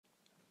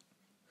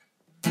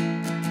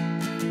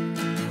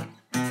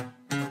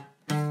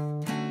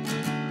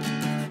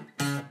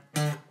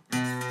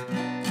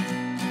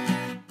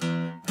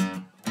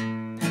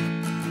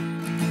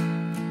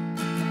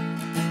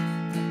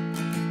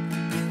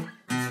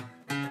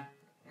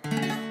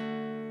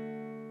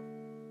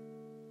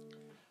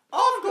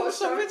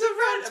something to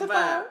rant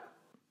about.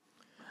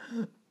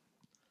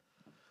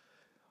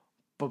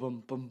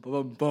 Bum bum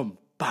bum bum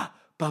ba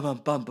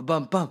bum bum bum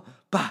bum bum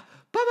ba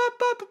ba ba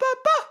ba ba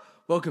ba.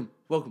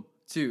 Welcome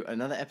to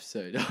another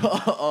episode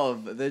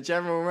of the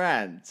General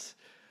Rant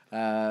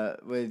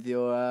with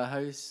your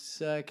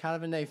hosts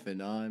Callum and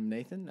Nathan. I'm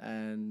Nathan,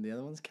 and the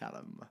other one's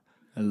Callum.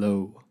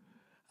 Hello.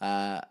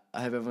 I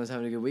hope everyone's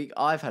having a good week.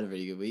 I've had a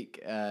really good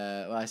week.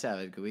 Well, I say I've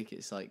had a good week.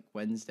 It's like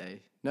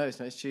Wednesday. No, it's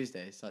not. It's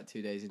Tuesday. It's like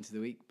 2 days into the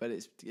week, but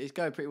it's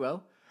going pretty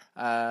well.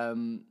 How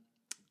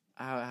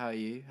are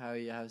you?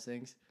 How's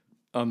things?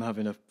 I'm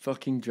having a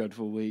fucking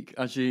dreadful week.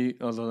 Actually,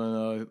 I don't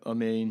know. I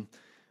mean,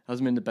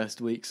 hasn't been the best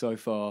week so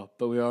far,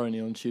 but we are only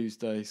on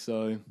Tuesday,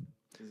 so...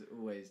 There's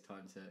always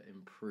time to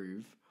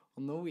improve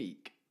on the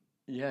week.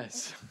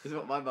 Yes. That's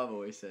what my mum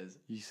always says.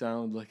 You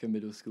sound like a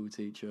middle school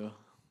teacher.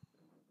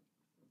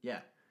 Yeah.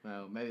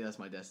 Well, maybe that's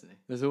my destiny.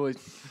 There's always...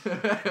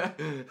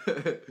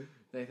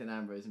 Nathan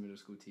Ambrose, a middle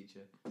school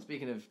teacher.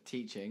 Speaking of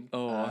teaching...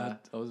 I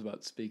was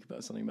about to speak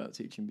about something about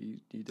teaching, but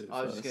you do it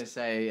I was just going to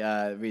say,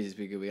 the reason it's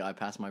been a good week, I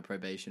passed my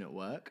probation at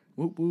work.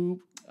 Whoop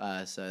whoop.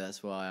 So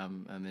that's why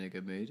I'm in a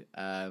good mood.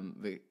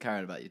 But carry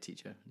on about your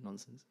teacher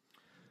nonsense.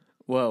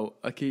 Well,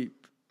 I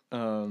keep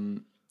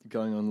going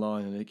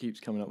online, and it keeps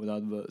coming up with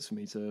adverts for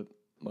me for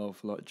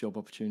like job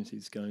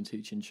opportunities to go and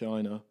teach in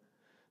China.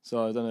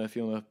 So I don't know if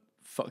you want to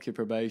fuck your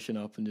probation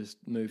up and just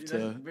move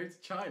to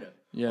China.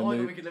 Yeah, oh my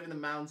God, we could live in the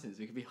mountains.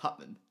 We could be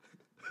Hutman.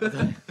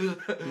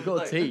 You've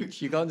got to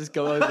teach. You can't just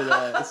go over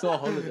there. It's not a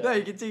holiday. No,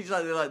 you can teach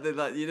like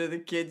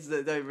the kids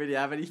that don't really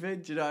have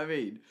anything. Do you know what I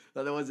mean?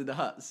 Like the ones in the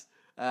huts,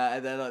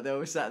 and they're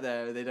all sat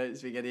there and they don't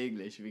speak any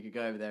English. We could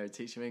go over there and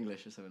teach them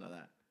English or something like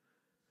that.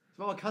 That's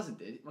what my cousin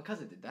did. My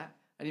cousin did that,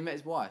 and he met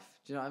his wife.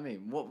 Do you know what I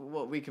mean?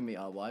 What we can meet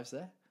our wives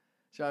there.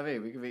 Do you know what I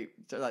mean? We can meet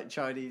like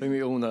Chinese. I think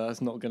we all know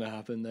that's not going to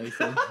happen,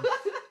 Nathan.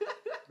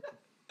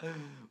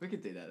 We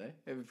could do that though.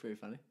 It'd be pretty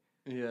funny.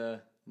 Yeah.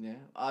 Yeah.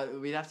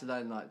 We'd have to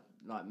learn like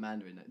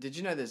Mandarin. Did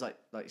you know there's like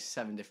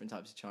 7 different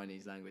types of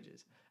Chinese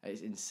languages?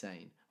 It's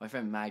insane. My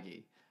friend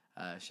Maggie,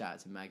 shout out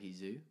to Maggie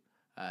Zhu.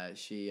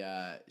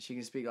 She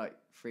can speak like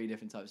 3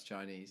 different types of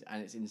Chinese,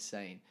 and it's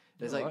insane.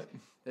 There's like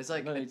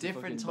a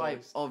different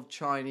type of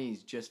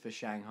Chinese just for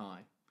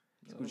Shanghai.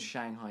 It's called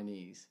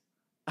Shanghainese.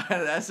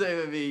 That's what it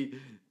would be.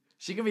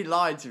 She could be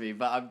lying to me,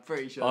 but I'm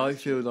pretty sure. I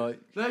feel like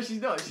no, she's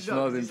not. She's she not.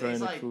 might have been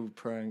playing a cool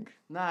prank.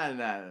 No.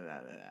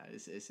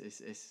 It's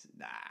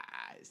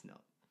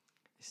not.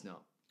 It's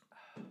not.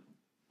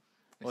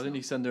 Why don't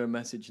you send her a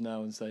message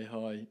now and say,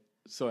 hi,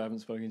 sorry I haven't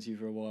spoken to you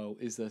for a while.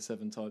 Is there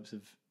 7 types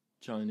of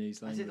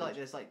Chinese language?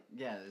 I said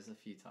there's a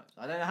few types.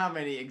 I don't know how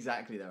many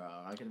exactly there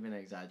are. I could have been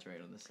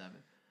exaggerating on the 7.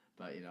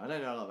 But, I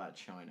don't know a lot about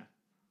China.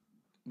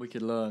 We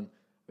could learn.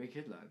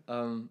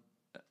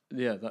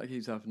 Yeah, that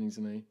keeps happening to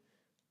me.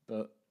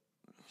 But...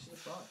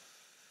 It's fun.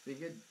 Be a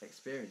good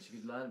experience. You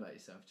could learn about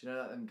yourself. Do you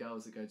know that them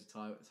girls that go to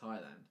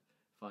Thailand,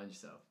 find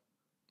yourself?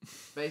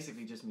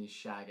 Basically just means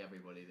shag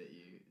everybody that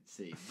you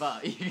see.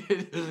 But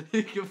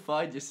you can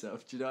find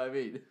yourself. Do you know what I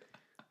mean?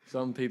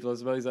 Some people, I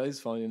suppose, that is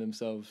finding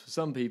themselves. For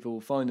some people,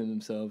 finding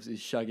themselves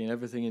is shagging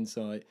everything in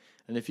sight.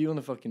 And if you want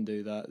to fucking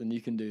do that, then you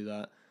can do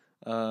that.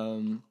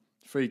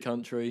 Free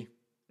country.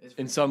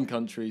 In some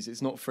countries,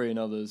 it's not free in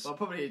others. Well,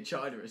 probably in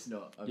China it's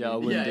not. I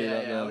wouldn't do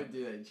that. I wouldn't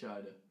do that in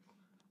China.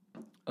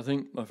 I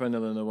think my friend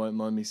Eleanor won't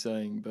mind me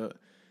saying, but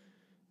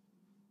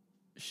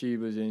she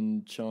was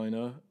in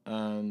China,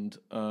 and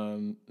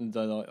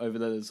they're like over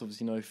there. There's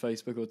obviously no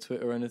Facebook or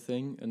Twitter or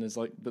anything, and there's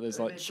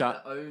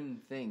chat. Their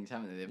own things,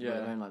 haven't they? They've got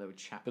their own little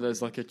chat. But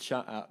there's like a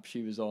chat app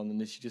she was on,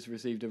 and she just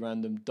received a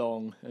random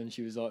dong, and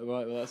she was like,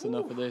 right, well that's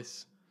enough of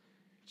this.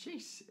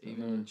 Jeez,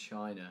 even in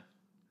China.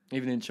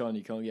 Even in China,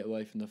 you can't get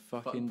away from the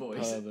fucking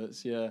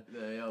perverts. Yeah.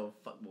 The old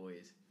fuck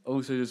boys.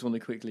 Also, just want to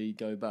quickly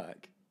go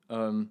back.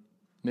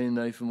 Me and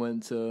Nathan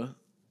went to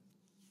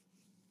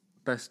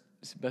Best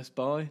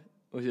Buy.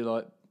 Or was it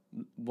like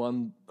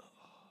one? What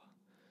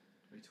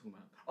are you talking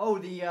about? Oh,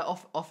 the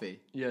Offie.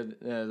 Yeah.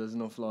 There's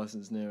an off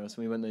license near us.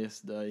 We went there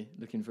yesterday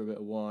looking for a bit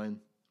of wine,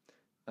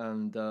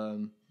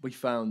 and we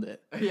found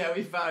it. Yeah,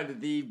 we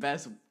found the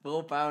best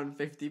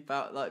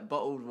 £4.50 like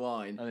bottled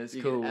wine and it's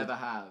you could ever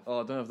have. Oh,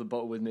 I don't have the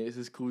bottle with me. It's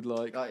just called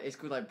like it's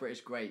called like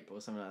British Grape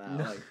or something like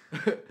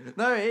that. Like,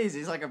 no, it is.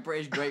 It's like a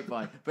British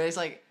grapevine, but it's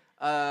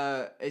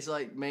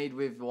like made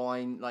with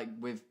wine, like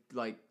with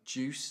like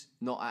juice,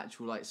 not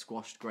actual like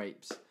squashed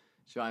grapes. Do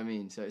you know what I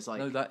mean? So it's like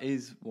no, that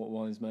is what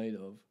wine's made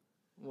of.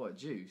 What,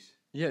 juice?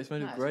 Yeah, it's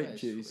made of grape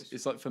juice.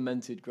 It's like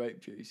fermented grape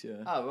juice.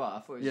 Yeah. Oh right, I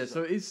thought. It was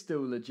so it is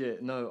still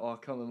legit. No, I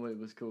can't remember what it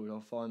was called.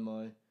 I'll find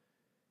my.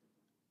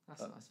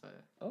 That's a nice photo.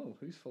 Oh,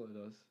 who's followed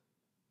us?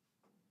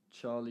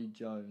 Charlie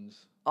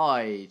Jones.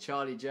 Aye,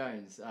 Charlie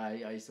Jones. I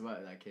used to work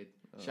with that kid.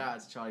 Shout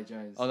out to Charlie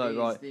Jones. Oh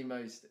no, He's the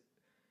most.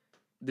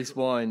 This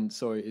wine,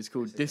 sorry, it's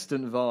called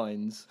Distant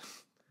Vines,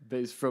 but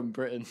it's from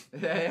Britain.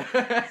 Yeah.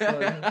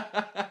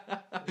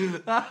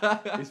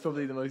 It's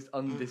probably the most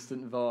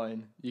undistant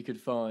vine you could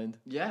find.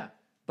 Yeah.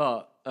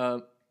 But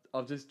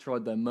I've just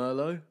tried their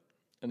Merlot,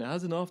 and it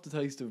has an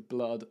aftertaste of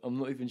blood. I'm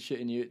not even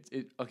shitting you.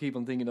 I keep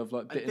on thinking of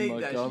like I bitten think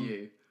my that's gum.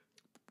 you.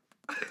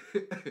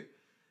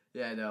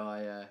 Yeah,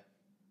 no,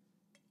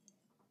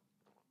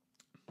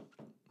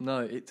 No,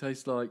 it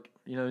tastes like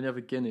you have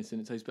a Guinness and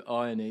it tastes a bit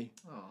irony.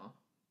 Oh.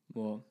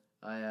 What?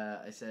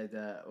 I said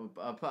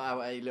I put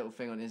out a little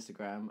thing on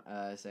Instagram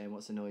saying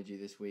what's annoyed you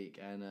this week,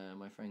 and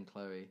my friend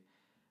Chloe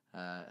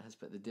has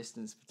put the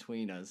distance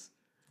between us.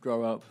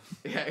 Grow up.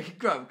 Yeah,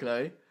 grow up,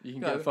 Chloe. You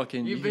can get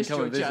fucking. You can missed come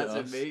your and visit chance us.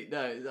 at me.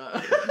 No, it's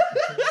not.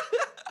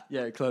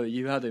 Yeah, Chloe,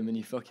 you had him and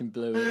you fucking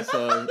blew it.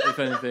 So if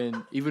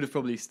anything, he would have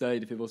probably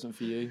stayed if it wasn't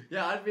for you.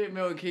 Yeah, I'd be at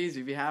Milton Keynes.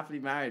 We'd be happily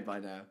married by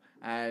now.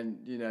 And,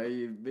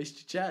 you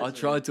missed your chance. I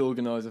tried to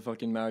organise a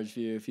fucking marriage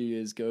for you a few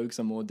years ago because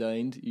I'm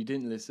ordained. You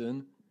didn't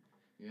listen.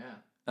 Yeah.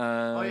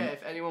 Oh, yeah,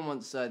 if anyone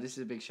wants... this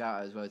is a big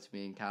shout-out as well to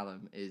me and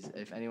Callum, is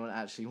if anyone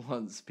actually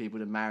wants people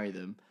to marry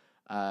them,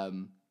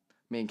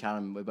 me and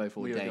Callum, we're both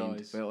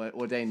ordained. We're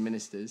ordained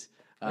ministers.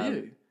 Are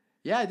you?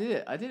 Yeah, I did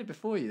it. I did it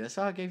before you. That's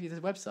how I gave you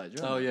the website. Do you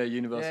remember? Oh, yeah,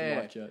 Universal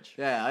Life Church.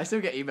 Yeah, I still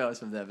get emails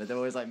from them, but they're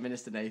always like,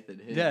 Minister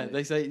Nathan.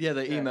 They say,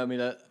 they email me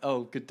that,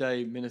 oh, good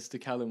day, Minister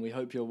Callum, we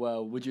hope you're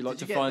well. Would you like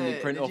to finally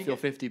print off your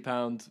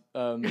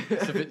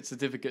 £50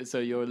 certificate so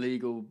you're a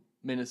legal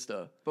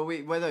minister? But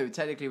no,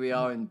 technically we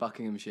are in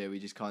Buckinghamshire, we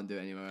just can't do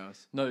it anywhere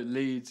else. No,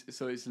 Leeds,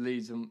 so it's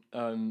Leeds,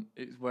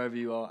 it's wherever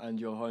you are and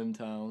your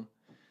hometown.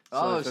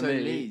 So me,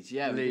 Leeds,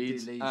 yeah.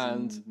 Leeds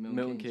and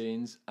Milton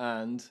Keynes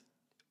and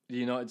the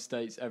United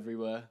States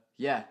everywhere.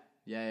 Yeah,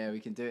 we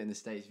can do it in the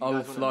States. I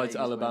would fly to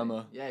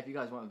Alabama. Wedding, if you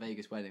guys want a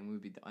Vegas wedding,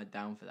 we'd be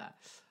down for that.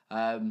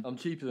 I'm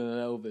cheaper than an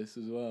Elvis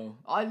as well.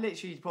 I'd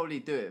literally probably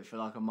do it for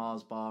like a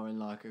Mars bar and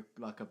like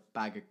a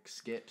bag of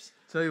skips.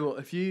 Tell you what,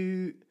 if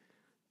you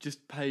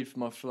just paid for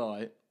my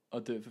flight,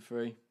 I'd do it for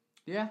free.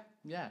 Yeah.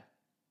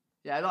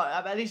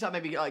 Like at least like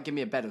maybe like give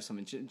me a bed or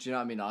something. Do you know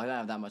what I mean? Like, I don't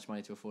have that much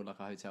money to afford like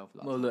a hotel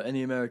for. Well, look,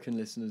 any American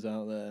listeners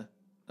out there.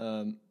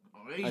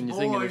 These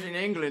boys in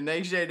England,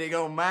 they said they're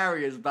going to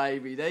marry us,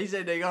 baby. They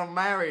said they're going to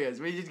marry us.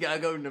 We just got to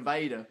go to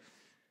Nevada.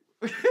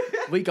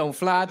 We going to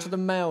fly to the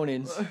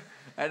mountains.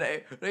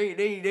 And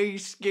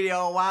these skinny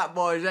old white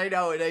boys, they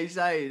know what they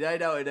say.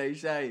 I'd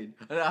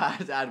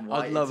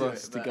love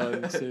us to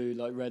go to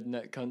like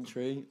redneck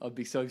country. I'd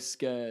be so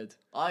scared.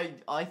 I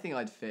think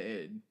I'd fit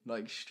in,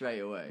 like, straight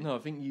away. No, I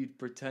think you'd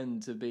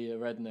pretend to be a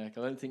redneck.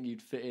 I don't think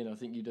you'd fit in. I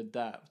think you'd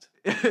adapt.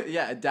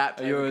 Yeah,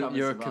 adapt.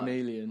 You're a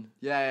chameleon.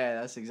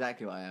 Yeah, that's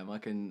exactly what I am. I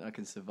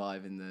can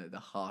survive in the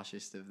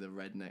harshest of the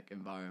redneck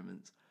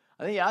environments.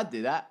 I think I'd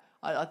do that.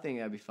 I think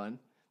that'd be fun.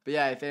 But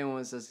yeah, if anyone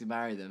wants us to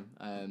marry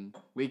them,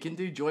 we can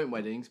do joint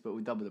weddings, but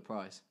we'll double the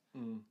price.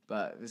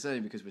 But it's only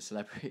because we're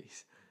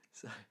celebrities.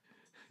 So,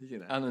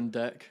 Ant and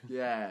Dec.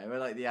 Yeah, we're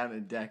like the Ant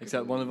and Dec.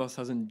 Except one of us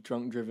hasn't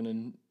drunk driven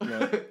and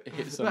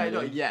hit somebody. Right,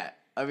 not yet.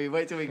 I mean,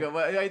 wait till one of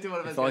us if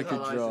gets I our could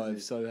licenses.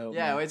 drive, so help me.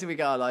 Yeah, wait till we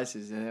get our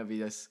license, and it'll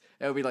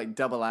be like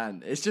double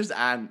Ant. It's just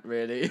Ant,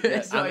 really. Yeah,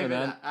 it's not Ant even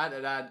and Ant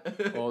and Ant.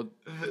 Or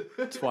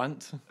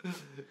Twant.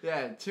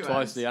 Yeah, two Twice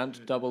ants. the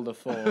ant, double the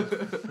fall.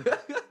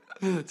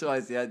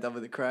 Twice the Ant, double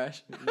the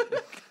crash.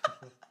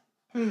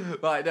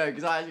 Right, no,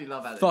 because I actually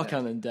love Ant and Fuck Dec.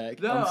 Ant and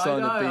Dec. No, I'm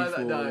signing I know, beef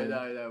for all.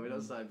 No, we're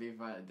not signing beef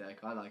for Ant and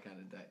Dec. I like Ant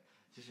and Dec.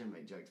 Just shouldn't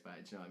make jokes about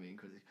it, do you know what I mean?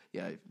 Because,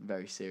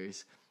 very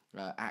serious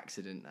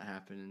accident that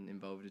happened and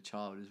involved a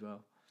child as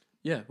well.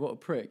 Yeah, what a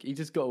prick. He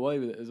just got away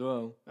with it as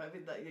well.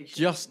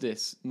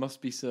 Justice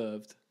must be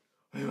served.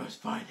 We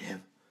must find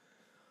him.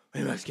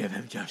 We must give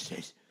him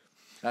justice.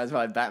 That's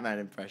my Batman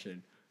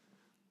impression.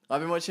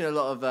 I've been watching a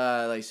lot of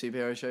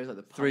superhero shows like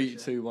the Punisher.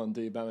 3, 2, 1,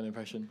 do your Batman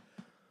impression.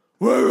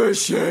 Where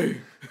is she?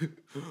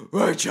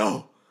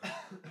 Rachel!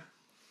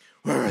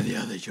 Where are the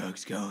other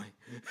drugs going?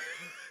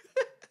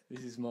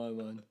 This is my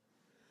one.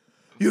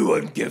 You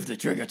wouldn't give the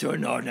trigger to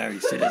an ordinary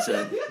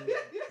citizen.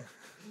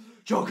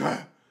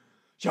 Joker!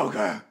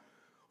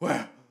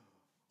 Where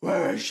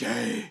is she?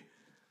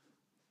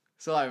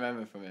 That's all I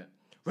remember from it.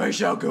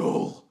 Rachel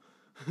Ghoul!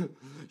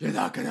 You're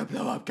not gonna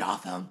blow up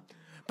Gotham,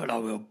 but I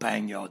will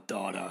bang your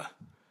daughter.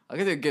 I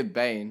can do a good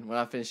Bane. When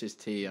I finish this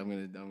tea, I'm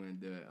gonna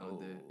do it. I'll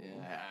do it.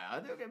 Yeah,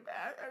 I'll do a good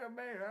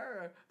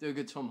Bane. Do a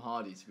good Tom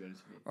Hardy, to be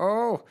honest with you.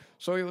 Oh,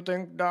 so you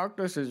think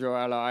darkness is your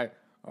ally?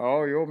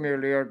 Oh, you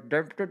merely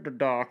attempted the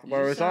dark,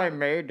 whereas I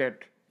made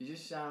it. You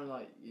just sound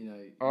like,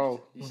 you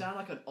sound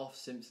like an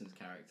off-Simpsons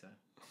character.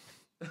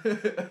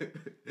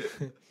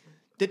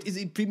 That is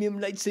a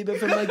premium lightsaber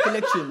from my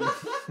collection.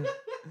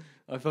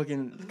 I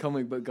fucking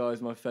comic book guy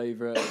is my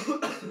favourite.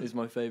 Is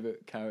my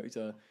favourite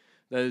character.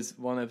 There's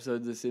one episode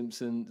of The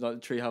Simpsons,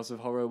 like the Treehouse of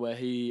Horror, where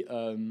he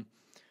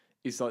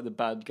is like the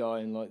bad guy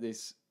in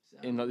this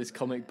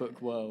comic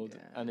book world,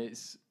 and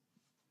it's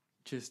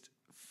just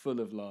full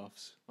of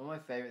laughs. One of my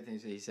favourite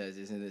things that he says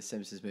is in the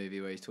Simpsons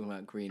movie where he's talking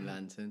about Green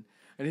Lantern.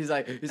 And he's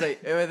like,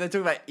 they're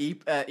talking about the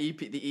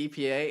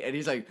EPA, and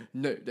he's like,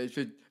 no,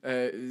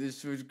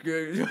 this was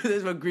good.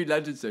 That's what Green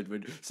Lantern said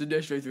when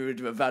Sinestro threw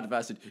into a vat of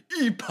acid.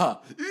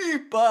 EPA!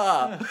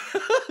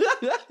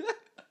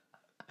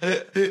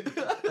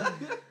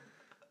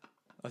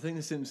 I think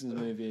the Simpsons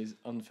movie is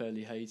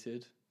unfairly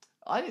hated.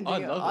 I didn't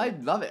think I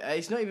love it.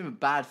 It's not even a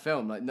bad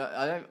film. Like no,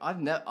 I don't.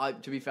 I've never.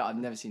 To be fair, I've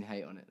never seen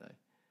hate on it though.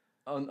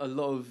 A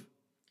lot of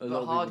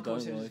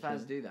hardcore Simpsons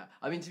fans do that.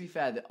 I mean, to be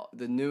fair,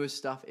 the newer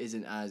stuff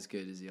isn't as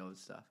good as the old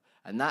stuff,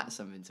 and that's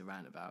something to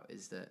rant about.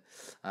 Is that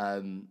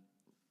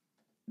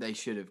they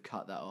should have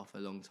cut that off a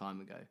long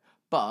time ago.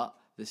 But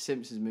the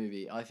Simpsons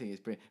movie, I think, is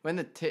brilliant. When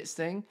the tits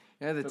thing,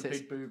 you know, the tits,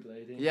 big boob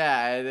lady.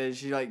 Yeah, and then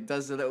she like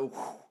does the little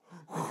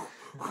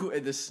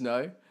in the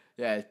snow.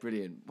 Yeah, it's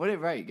brilliant. What did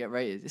it rate? Get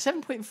rated? It's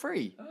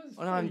 7.3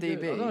 on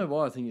IMDb. Good. I don't know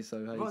why I think it's so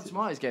hated. Rotten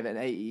Tomatoes gave it an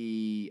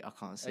 80. I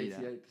can't see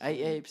 88%.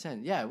 that. 88%.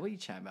 Yeah, what are you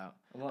chatting about?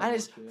 And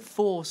it's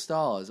 4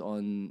 stars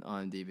on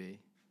IMDb.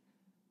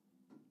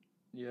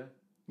 Yeah.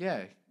 Yeah.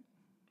 It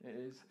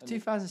is.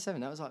 2007.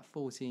 That was like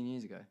 14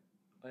 years ago.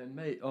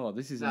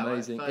 This is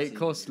amazing. It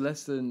cost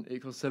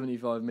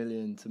 75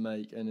 million to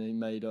make, and it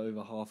made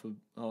over half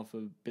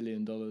a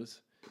billion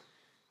dollars.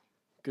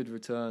 Good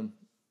return.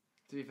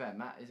 To be fair,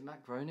 is it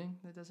Matt Groening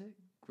that does it?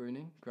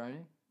 Groening?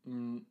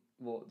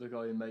 What, the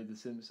guy who made The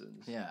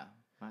Simpsons? Yeah,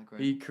 Matt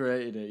Groening. He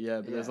created it, yeah,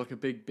 but there's like a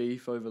big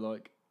beef over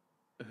like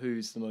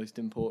who's the most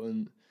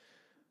important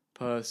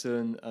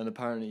person, and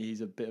apparently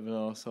he's a bit of an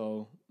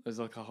arsehole. There's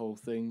like a whole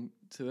thing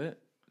to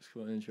it. It's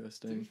quite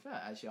interesting. To be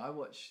fair, actually, I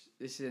watched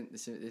this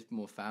is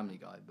more Family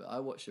Guy, but I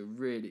watched a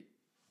really,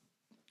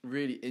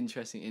 really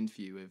interesting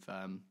interview with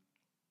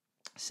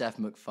Seth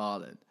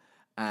MacFarlane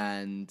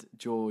and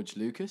George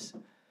Lucas.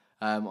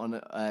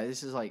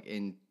 This is like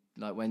in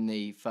like when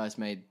they first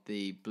made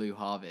the Blue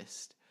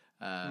Harvest.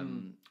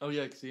 Oh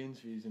yeah, because he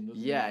interviews him, doesn't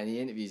he? Yeah, and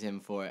he interviews him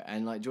for it,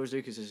 and like George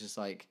Lucas was just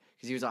like,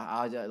 because he was like,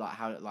 I don't like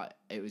how like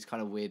it was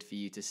kind of weird for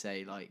you to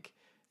say like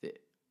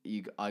that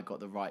I got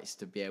the rights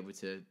to be able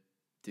to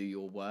do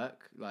your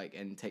work like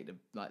and take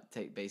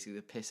basically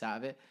the piss out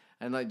of it,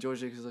 and like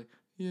George Lucas was like,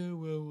 yeah,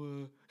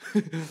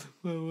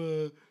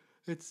 well,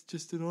 it's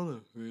just an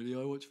honour, really.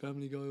 I watch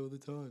Family Guy all the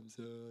time,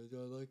 so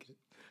I like it.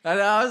 And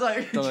I was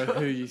like, don't know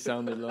who you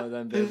sounded like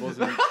then, but it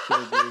wasn't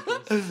George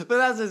Lucas. But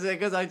that's just it,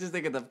 because I just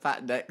think of the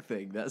fat neck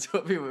thing. That's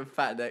what people with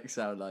fat necks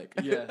sound like.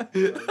 Yeah.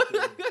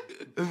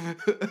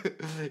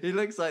 He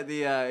looks like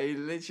he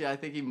literally, I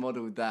think he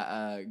modelled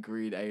that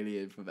green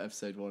alien from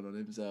episode 1 on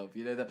himself.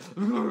 You know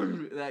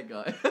that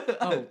guy.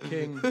 Oh,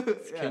 King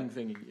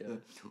thingy, yeah.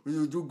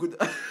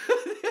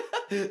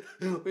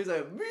 He's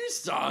like,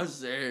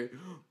 Mr.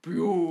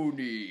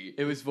 Puny.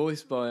 It was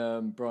voiced by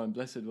Brian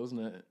Blessed,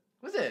 wasn't it?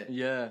 Was it?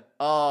 Yeah.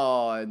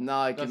 Oh, no,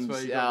 I can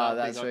that's see.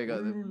 That's where you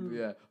got the.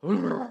 Yeah.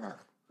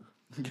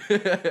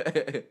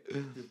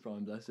 Just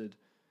Brian Blessed.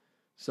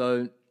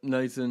 So,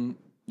 Nathan,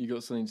 you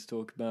got something to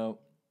talk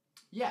about?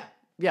 Yeah.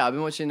 Yeah, I've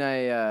been watching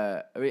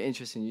a really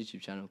interesting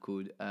YouTube channel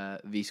called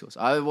Vsauce.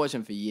 I've watched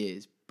them for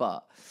years,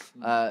 but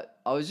I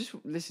was just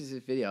listening to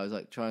this video. I was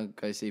like trying to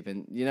go to sleep,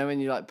 and you know when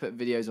you like put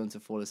videos on to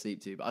fall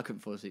asleep to, but I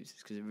couldn't fall asleep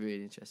because it's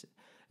really interesting.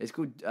 It's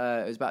called.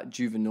 It was about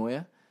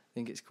Juvenoia. I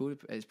think it's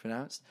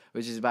pronounced,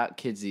 which is about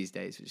kids these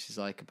days, which is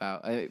like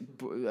about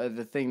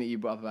the thing that you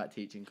brought up about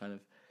teaching, kind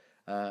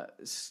of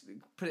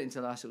put it into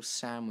a nice little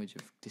sandwich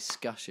of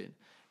discussion.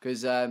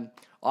 Because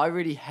I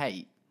really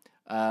hate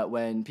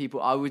when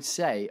people, I would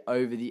say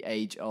over the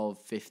age of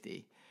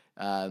 50,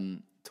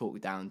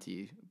 talk down to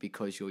you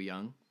because you're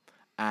young.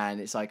 And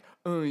it's like,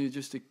 oh, you're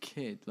just a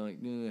kid.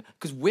 Like,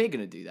 because we're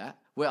going to do that.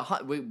 We'll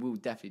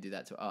definitely do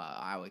that to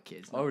our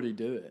kids. I already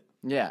do it.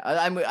 Yeah,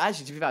 and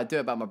actually, to be fair, I do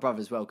it about my brother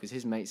as well, because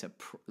his mates are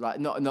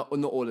like not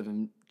all of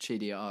them.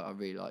 Chidi, I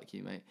really like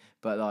you, mate,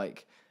 but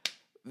like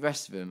the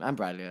rest of them, and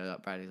Bradley,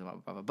 Bradley's my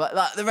brother, but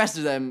like the rest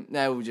of them,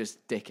 they're all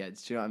just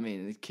dickheads. Do you know what I mean?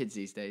 And the kids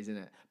these days,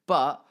 isn't it?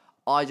 But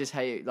I just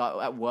hate it.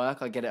 Like at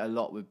work, I get it a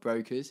lot with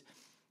brokers,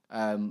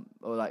 or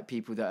like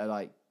people that are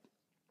like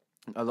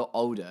a lot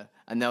older,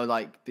 and they'll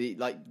like be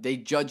like they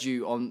judge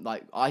you on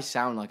like I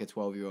sound like a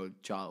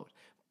 12-year-old child,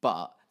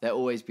 but they'll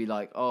always be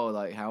like, oh,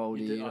 like, how old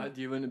are you?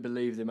 You wouldn't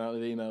believe the amount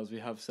of emails we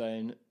have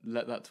saying,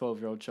 let that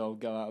 12-year-old child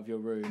go out of your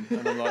room.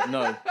 And I'm like,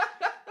 no,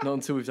 not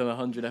until we've done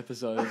 100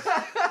 episodes.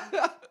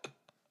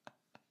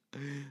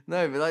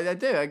 No, but like I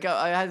do.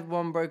 I had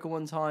one broker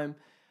one time,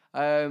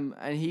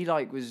 and he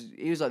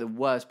was like the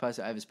worst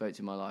person I ever spoke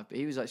to in my life. But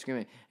he was like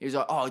screaming. He was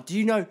like, oh, do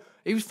you know?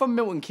 He was from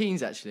Milton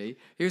Keynes, actually.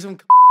 He was from...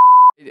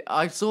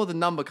 I saw the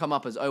number come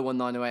up as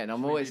 01908, and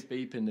I'm always...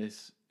 beeping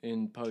this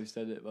in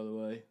post-edit, by the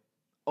way.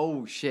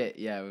 Oh, shit,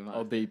 yeah.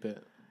 I'll beep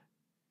it.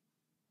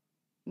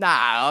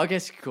 Nah, I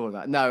guess you could call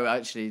that. No,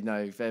 actually,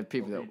 no.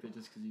 People I'll beep it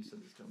just because you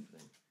said this company.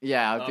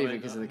 Yeah, I'll beep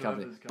it because of the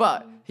company.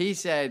 But he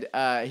said,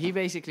 he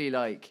basically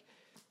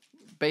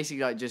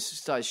just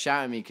started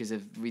shouting at me because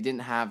we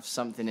didn't have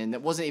something in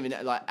that wasn't even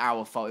like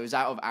our fault. It was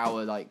out of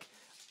our like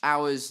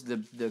ours,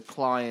 the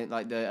client,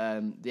 like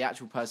the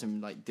actual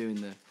person like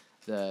doing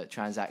the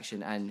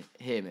transaction, and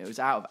him. It was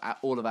out of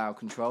all of our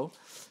control.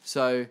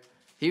 So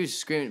he was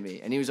screaming at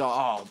me, and he was like,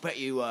 "Oh, I bet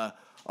you,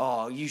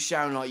 you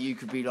sound like you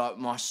could be like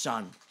my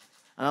son."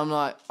 And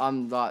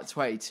I'm like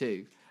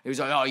 22. He was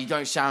like, "Oh, you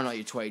don't sound like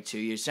you're 22.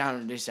 You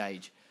sound this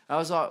age." And I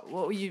was like,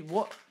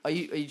 "What are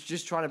you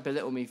just trying to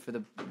belittle me for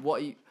the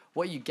what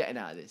are you getting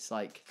out of this?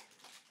 Like,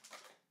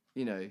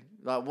 you know,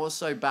 like what's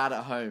so bad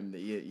at home that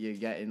you're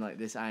getting like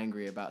this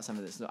angry about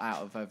something that's not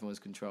out of everyone's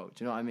control?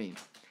 Do you know what I mean?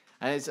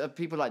 And it's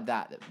people like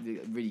that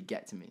really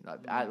get to me.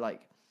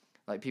 Like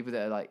people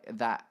that are like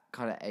that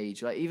kind of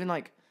age, like even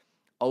like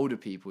older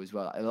people as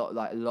well.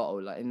 Like a lot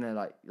of like in their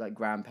like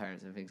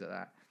grandparents and things like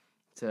that.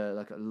 To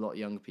like a lot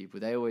younger people,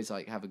 they always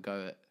like have a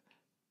go at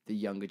the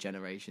younger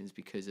generations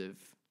because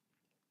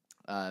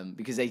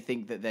they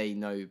think that they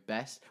know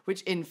best.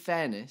 Which, in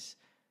fairness,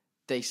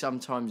 they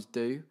sometimes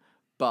do,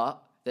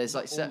 but there's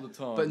like all the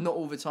time. but not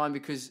all the time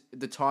because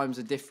the times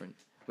are different.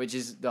 Which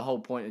is the whole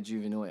point of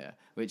juvenoia,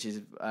 which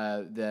is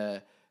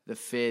the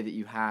fear that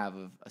you have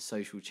of a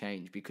social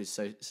change because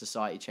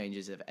society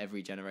changes of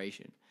every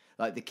generation.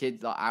 Like the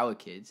kids, like our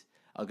kids,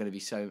 are going to be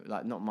so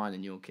like not mine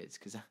and your kids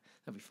because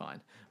they'll be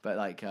fine, but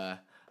like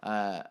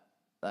the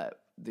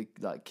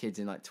kids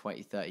in like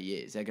 20, 30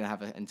 years, they're going to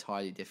have an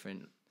entirely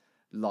different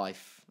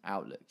life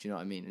outlook. Do you know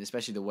what I mean? And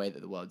especially the way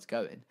that the world's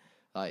going,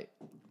 like,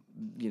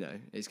 you know,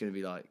 it's going to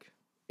be like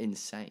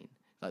insane.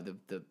 Like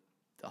the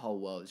whole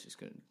world is just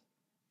going to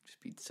just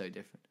be so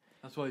different.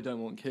 That's why you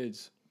don't want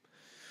kids.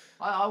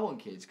 I want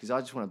kids because I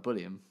just want to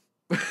bully them.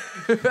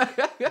 You're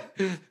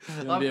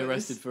gonna be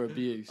arrested for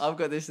abuse. I've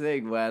got this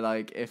thing where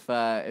like if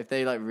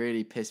they like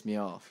really piss me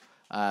off,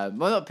 well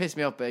not piss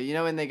me off, but you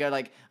know when they go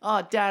like,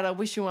 "Oh, Dad, I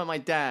wish you weren't my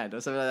dad," or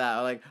something like that,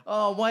 or like,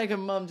 "Oh, why can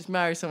Mum just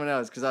marry someone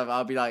else?" Because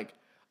I'll be like,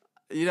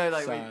 you know,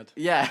 like, sad.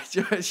 Yeah, do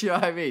you know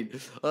what I mean?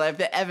 Or like, if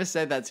they ever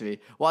said that to me,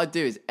 what I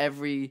do is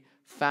every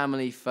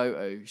family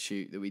photo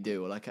shoot that we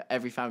do, or like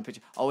every family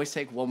picture, I always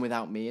take one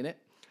without me in it,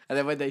 and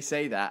then when they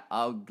say that,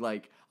 I'll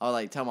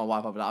tell my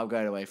wife, I'm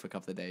going away for a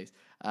couple of days.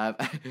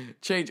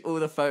 Change all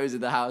the photos of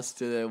the house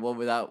to the one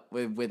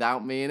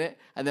without me in it,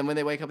 and then when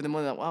they wake up in the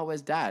morning, they're like, "Wow,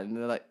 where's Dad?" And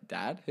they're like,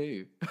 "Dad,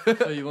 who?"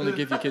 So you want to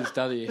give your kids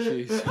daddy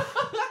issues?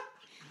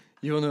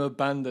 You want to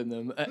abandon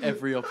them at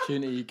every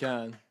opportunity you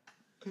can.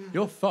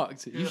 You're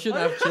fucked. You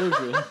shouldn't have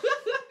children.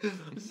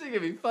 It's gonna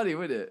be funny,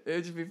 wouldn't it? It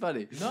would just be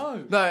funny.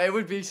 No, it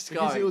would be because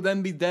scarring. it will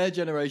then be their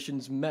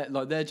generation's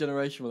like their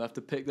generation will have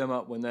to pick them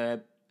up when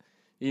they're,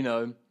 you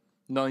know,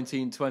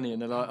 19, 20,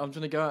 and they're like, "I'm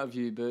trying to go out of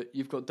you, but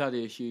you've got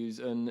daddy issues,"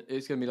 and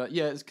it's going to be like,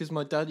 "Yeah, it's because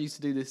my dad used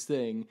to do this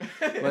thing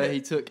where he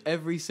took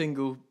every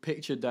single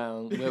picture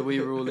down where we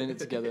were all in it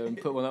together and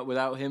put one up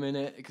without him in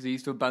it because he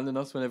used to abandon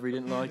us whenever he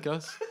didn't like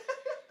us."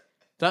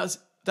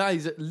 That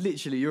is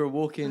literally you're a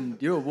walking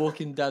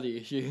daddy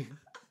issue.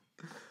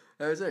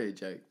 That was only a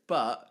joke,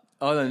 but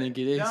I don't think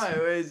it is. no,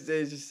 it's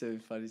just so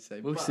funny to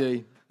say. We'll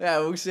see. Yeah,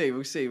 we'll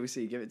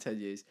see. Give it 10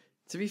 years.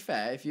 To be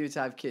fair, if you were to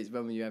have kids,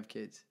 when will you have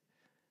kids?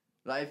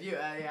 Like, if you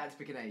had to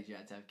pick an age, you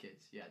had to have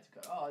kids. You had to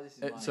go, "Oh, this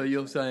is my So age."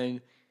 you're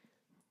saying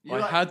You're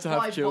I like, had to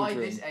have children.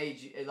 By this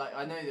age, like,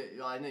 I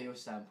know your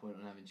standpoint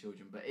on having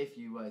children, but if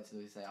you were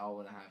to say, "I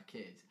want to have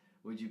kids,"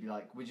 would you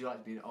like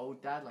to be an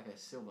old dad, like a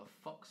silver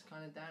fox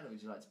kind of dad, or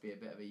would you like to be a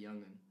bit of a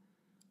young'un?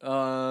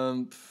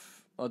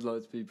 I'd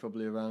like to be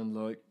probably around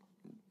like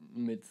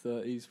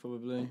mid-30s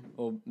probably,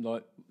 or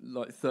like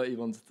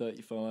 31 to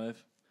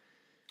 35.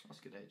 That's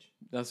a good age.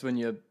 That's when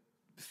you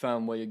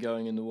found where you're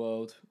going in the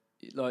world.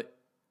 Like,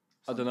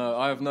 I don't know.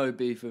 I have no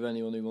beef with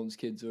anyone who wants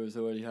kids or has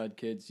already had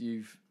kids.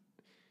 You've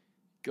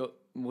got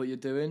what you're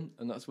doing,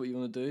 and that's what you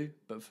want to do.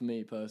 But for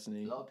me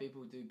personally, a lot of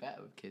people do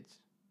better with kids.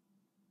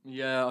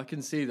 Yeah, I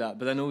can see that.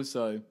 But then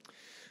also,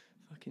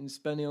 fucking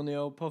spending on the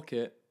old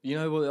pocket. You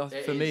know what?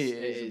 For me,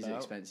 it is about,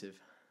 expensive.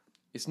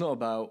 It's not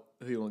about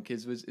who you want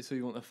kids with. It's who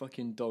you want a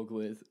fucking dog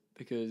with.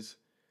 Because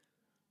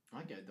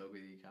I'd get a dog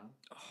with you, Cal.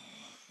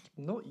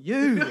 Not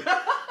you.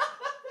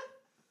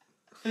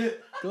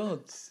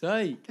 God's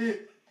sake. That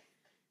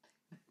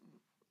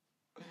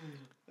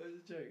was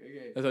a joke,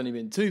 okay. There's only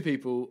been 2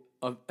 people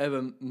I've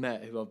ever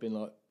met who I've been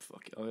like,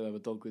 "Fuck it, I'll have a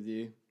dog with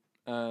you,"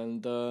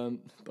 and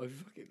both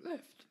fucking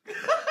left.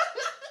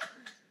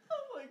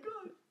 Oh my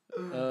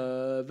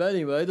god. But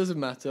anyway, it doesn't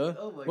matter.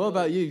 Oh my What God.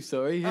 about you?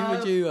 Sorry, who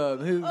would you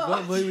who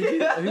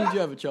would you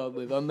have a child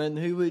with? I meant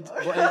what age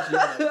would you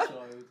have a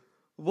child?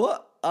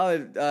 What? I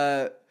would,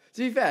 to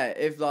be fair,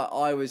 if like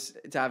I was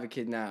to have a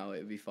kid now, it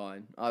would be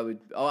fine. I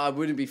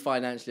wouldn't be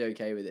financially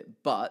okay with it,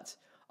 but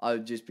I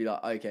would just be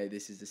like, okay,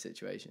 this is the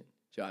situation.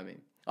 Do you know what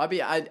I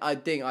mean? I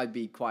think I'd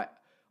be quite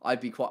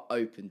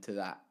open to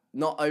that.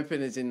 Not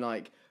open as in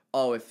like,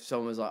 oh, if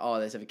someone was like, "Oh,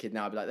 let's have a kid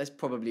now," I'd be like, let's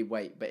probably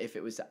wait. But if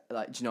it was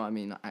like, do you know what I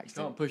mean? Like, You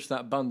accident. can't push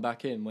that bun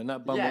back in when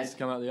that bun wants to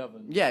come out of the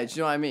oven. Yeah, do you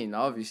know what I mean?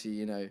 Like, obviously,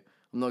 you know,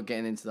 I'm not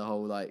getting into the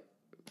whole like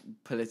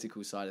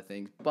political side of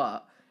things,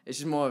 but it's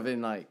just more of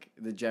in like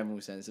the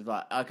general sense of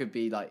like I could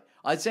be like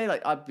I'd say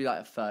like I'd be like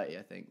a 30.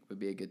 I think would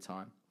be a good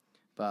time,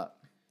 but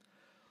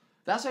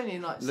that's only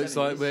in like. Looks 70s.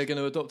 like we're going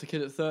to adopt a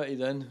kid at 30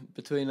 then.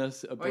 Between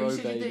us, a bro Well, you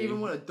said baby. you didn't even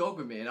want a dog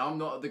with me, and I'm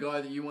not the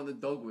guy that you want the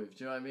dog with.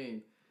 Do you know what I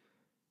mean?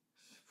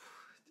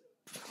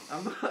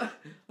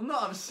 I'm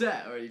not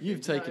upset or anything.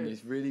 You've taken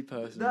this really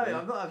personally. No,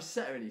 I'm not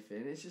upset or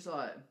anything. It's just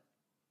like,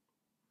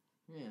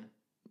 yeah.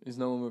 Is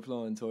no one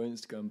replying to our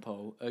Instagram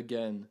poll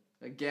again?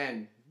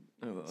 Again,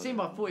 Oh, seen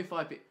by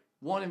 45 people.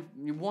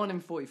 One in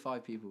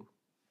 45 people.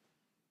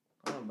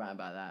 I don't rant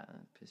about that.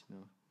 That pissed me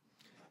off.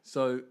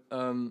 So,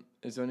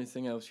 is there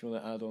anything else you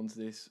want to add on to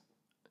this?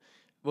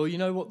 Well, you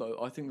know what though?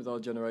 I think with our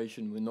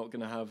generation, we're not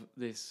going to have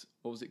this.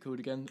 What was it called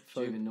again?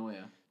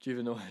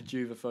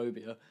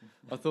 Juvophobia.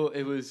 I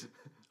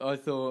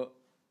thought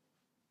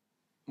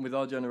with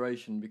our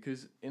generation,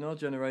 because in our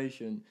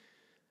generation,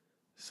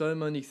 so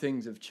many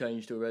things have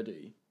changed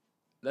already.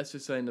 Let's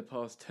just say in the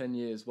past 10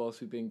 years, whilst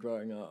we've been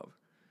growing up,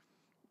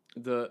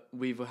 that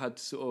we've had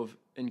to sort of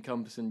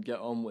encompass and get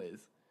on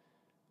with,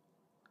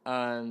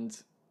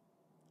 and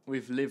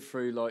we've lived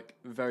through like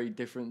very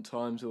different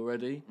times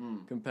already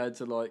compared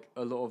to like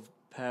a lot of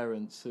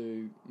parents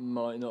who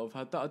might not have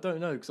had that. I don't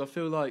know, because I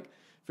feel like,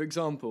 for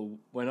example,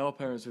 when our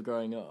parents were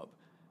growing up,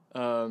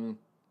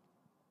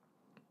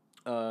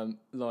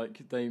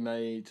 like they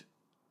made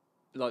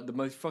like the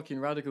most fucking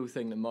radical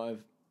thing that might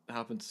have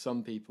happened to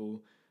some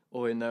people,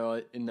 or in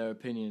their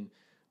opinion,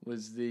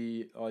 was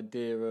the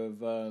idea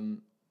of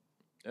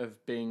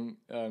being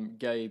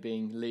gay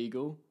being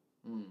legal,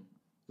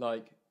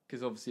 like,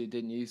 because obviously it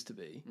didn't used to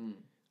be,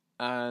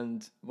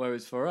 and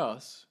whereas for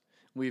us,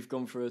 we've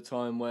gone through a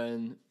time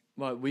when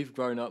we've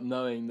grown up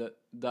knowing that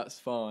that's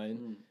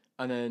fine,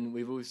 and then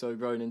we've also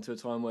grown into a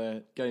time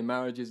where gay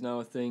marriage is now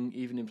a thing,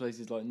 even in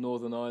places like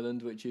Northern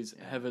Ireland, which is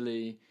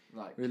heavily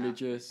like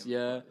religious.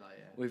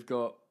 We've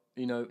got all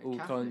Catholic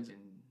kinds. In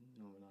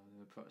Northern Ireland,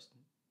 they're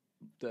Protestant.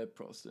 They're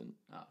Protestant.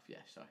 Oh yeah,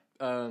 sorry.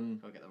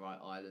 Gotta get the right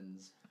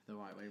islands the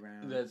right way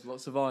round. There's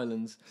lots of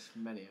islands.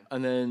 Many.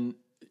 And then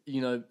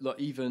like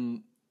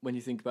even when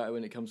you think about it,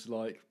 when it comes to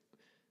like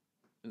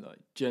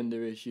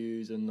gender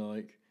issues and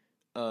like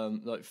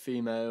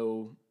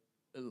female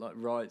like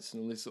rights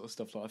and all this sort of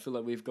stuff, like I feel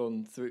like we've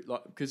gone through,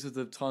 like, because of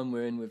the time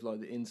we're in with like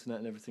the internet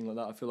and everything like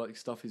that, I feel like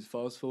stuff is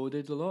fast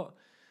forwarded a lot.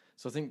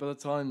 So I think by the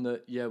time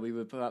that we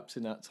were perhaps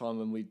in that time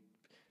when we'd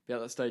be at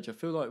that stage, I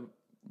feel like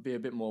be a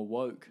bit more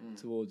woke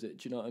towards it.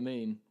 Do you know what I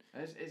mean?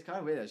 It's kind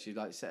of weird actually.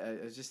 Like I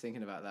was just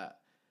thinking about that,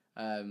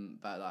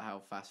 about like how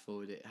fast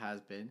forward it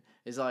has been.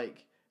 It's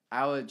like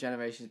our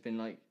generation's been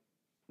like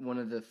one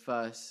of the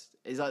first.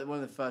 It's like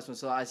one of the first ones.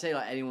 So I'd say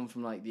like anyone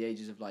from like the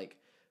ages of like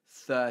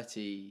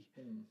 30,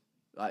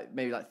 like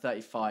maybe like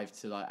 35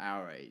 to like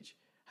our age,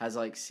 has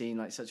like seen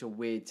like such a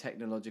weird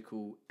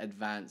technological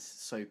advance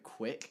so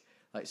quick,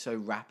 like so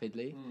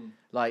rapidly.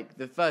 Like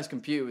the first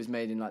computer was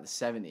made in like the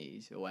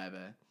 70s or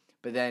whatever,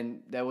 but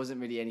then there wasn't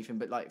really anything.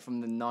 But like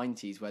from the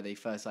 90s, where they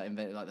first like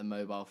invented like the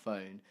mobile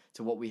phone,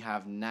 to what we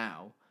have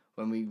now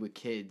when we were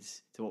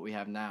kids, to what we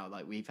have now,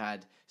 like we've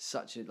had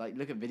such a, like,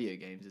 look at video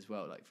games as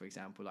well, like for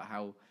example, like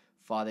how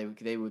far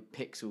they were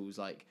pixels,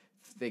 like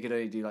they could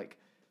only do like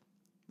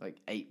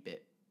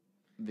 8-bit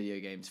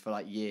video games for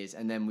like years,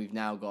 and then we've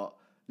now got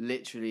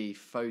literally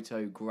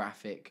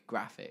photographic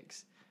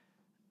graphics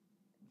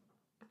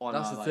on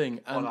that's our, the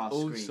thing. on and our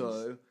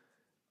also screens.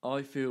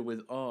 I feel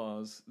with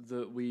ours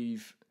that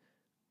we've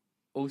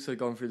also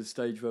gone through the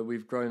stage where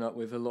we've grown up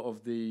with a lot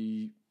of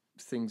the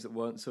things that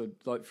weren't so,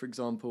 like for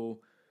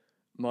example,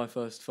 my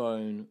first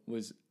phone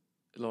was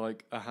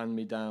like a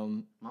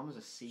hand-me-down. Mine was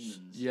a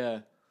Siemens. Yeah.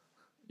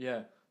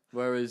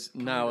 Whereas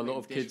now a lot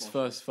of kids' dishwasher.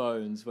 first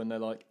phones when they're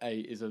like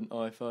 8 is an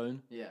iPhone.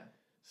 Yeah.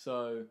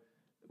 So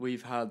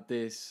we've had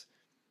this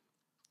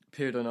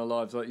period in our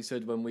lives, like you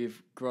said, when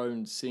we've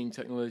grown, seeing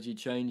technology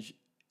change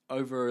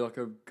over like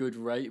a good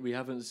rate. We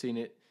haven't seen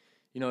it,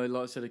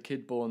 like I said, a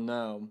kid born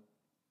now.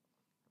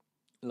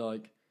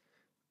 Like,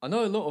 I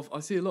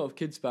see a lot of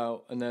kids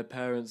about, and their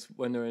parents,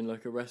 when they're in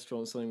like a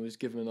restaurant or something, was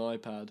given an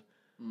iPad.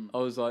 I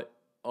was like,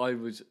 I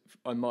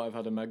might have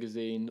had a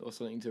magazine or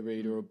something to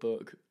read or a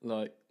book,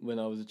 like when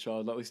I was a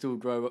child. Like we still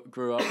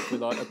grew up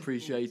with like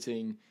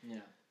appreciating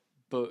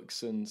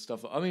books and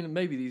stuff. I mean,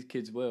 maybe these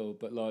kids will,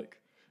 but like,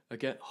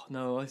 again,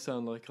 no, I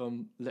sound like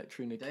I'm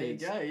lecturing the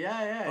kids. There you go,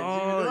 yeah.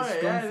 Oh,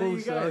 it's gone full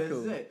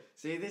circle. This is it.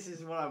 See, this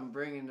is what I'm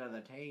bringing to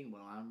the table.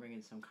 I'm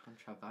bringing some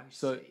controversy.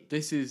 So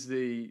this is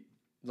the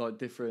like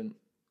different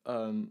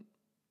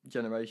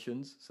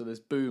generations. So there's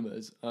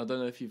boomers. I don't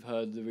know if you've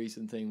heard the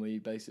recent thing where you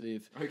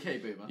basically, okay,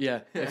 boomer.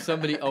 Yeah, if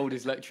somebody old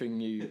is lecturing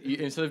you,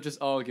 instead of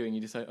just arguing,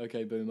 you just say,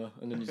 okay, boomer,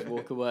 and then you just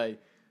walk away.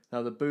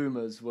 Now, the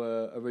boomers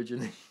were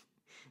originally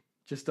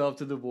just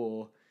after the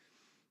war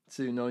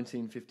to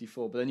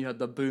 1954, but then you had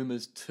the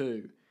boomers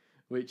 2,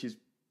 which is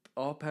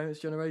our parents'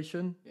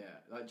 generation. Yeah,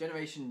 like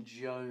Generation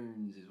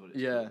Jones is what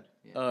it's called.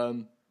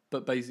 Yeah.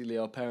 But basically,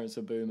 our parents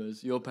are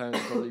boomers. Your parents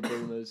are probably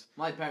boomers.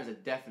 My parents are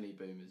definitely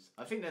boomers.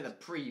 I think they're the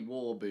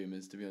pre-war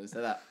boomers, to be honest.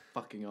 They're that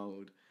fucking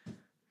old.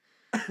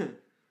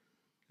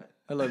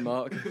 Hello,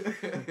 Mark.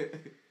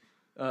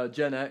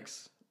 Gen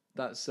X,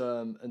 that's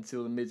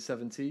until the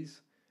mid-70s.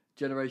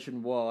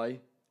 Generation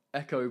Y,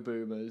 Echo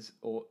Boomers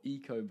or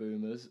Eco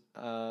Boomers,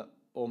 or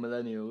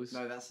Millennials.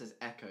 No, that says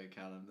Echo,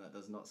 Callum. That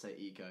does not say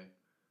Eco.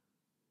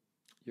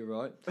 You're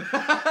right. I've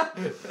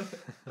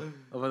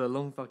had a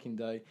long fucking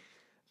day.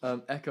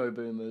 Echo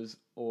Boomers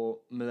or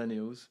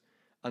Millennials,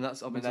 and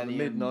that's up until the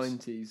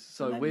mid-90s.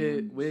 So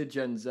we're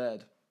Gen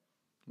Z,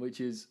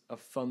 which is a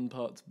fun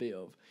part to be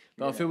of.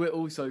 But I feel we're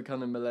also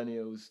kind of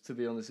Millennials, to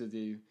be honest with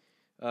you.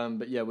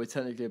 But yeah, we're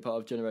technically a part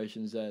of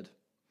Generation Z.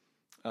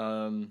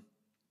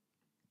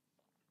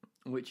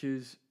 which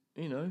is,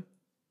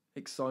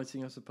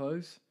 exciting, I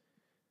suppose.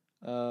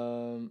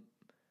 And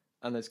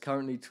there's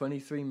currently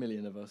 23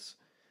 million of us.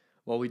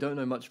 While we don't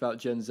know much about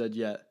Gen Z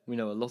yet, we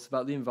know a lot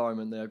about the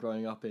environment they are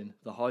growing up in.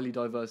 The highly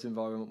diverse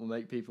environment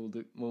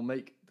will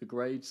make the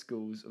grade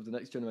schools of the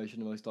next generation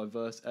the most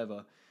diverse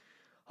ever.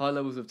 High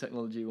levels of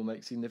technology will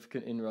make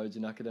significant inroads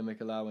in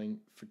academic,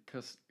 allowing for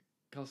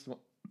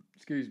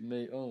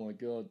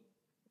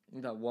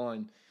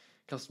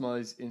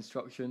customized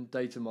instruction,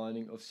 data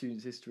mining of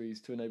students'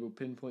 histories to enable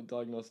pinpoint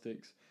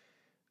diagnostics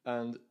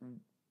and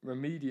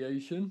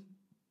remediation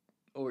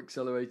or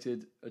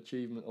accelerated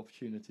achievement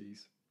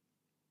opportunities.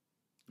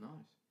 Nice.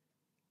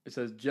 It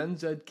says Gen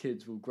Z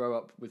kids will grow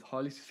up with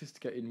highly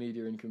sophisticated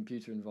media and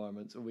computer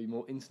environments and will be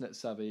more internet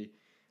savvy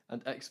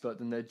and expert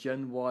than their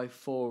Gen Y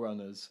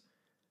forerunners.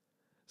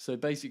 So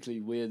basically,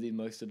 we're the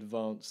most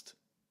advanced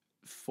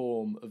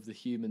form of the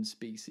human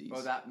species.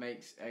 Well, that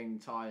makes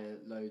entire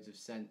loads of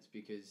sense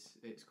because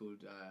it's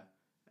called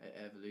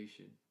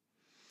evolution.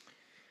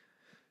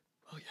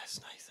 Oh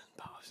yes, Nathan.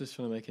 But I was just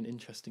trying to make an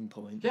interesting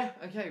point. Yeah.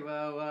 Okay.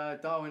 Well,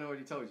 Darwin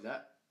already told you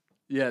that.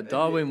 Yeah,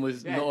 Darwin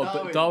was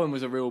Darwin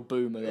was a real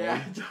boomer.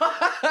 Though.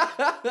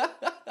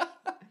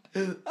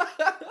 Yeah.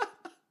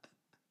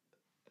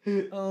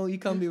 Oh, you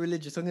can't be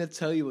religious. I'm going to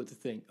tell you what to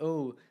think.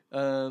 Oh,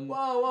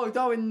 Whoa!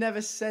 Darwin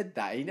never said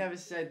that. He never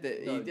said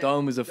that. No,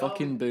 Darwin was a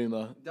fucking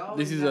boomer.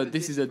 This is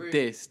a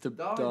diss to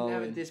Darwin.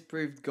 Never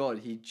disproved God.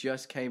 He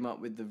just came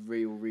up with the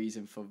real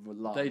reason for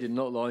life. They did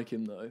not like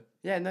him though.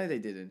 Yeah, no, they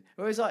didn't.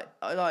 It was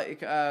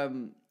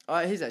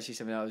here's actually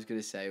something I was going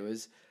to say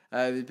was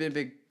there's been a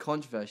big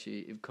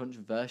controversy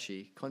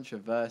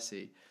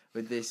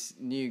with this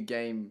new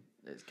game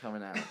that's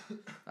coming out.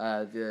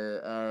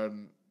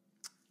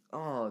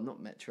 Not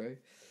Metro.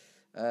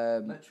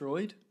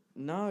 Metroid?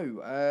 No. Do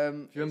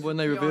you remember when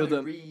they revealed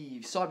that?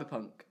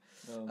 Cyberpunk.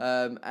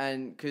 Oh.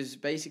 And because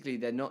basically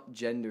they're not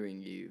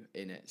gendering you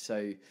in it,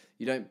 so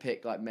you don't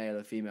pick like male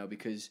or female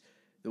because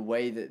the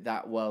way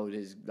that world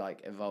is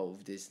like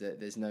evolved is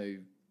that there's no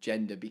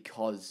gender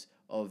because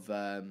of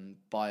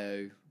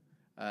bioengineering.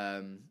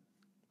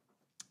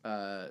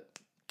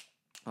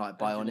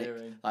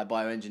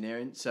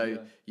 So yeah.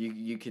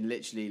 you can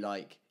literally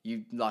like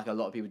a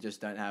lot of people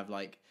just don't have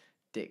like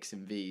dicks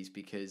and V's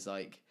because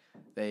like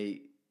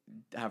they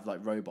have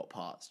like robot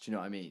parts. Do you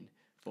know what I mean?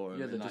 For them.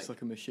 Yeah, they're just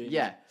like a machine.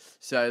 Yeah.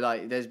 So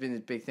like, there's been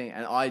this big thing,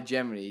 and I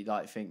generally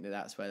like think that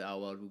that's where our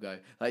world will go.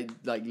 Like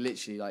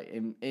literally like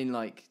in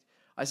like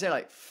I say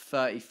like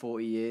 30,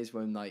 40 years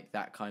when like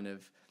that kind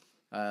of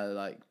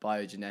like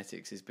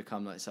biogenetics has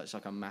become like such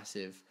like a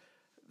massive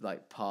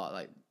like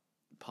part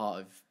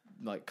of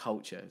like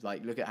culture.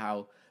 Like look at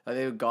how like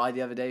there was a guy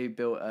the other day who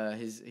built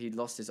he'd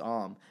lost his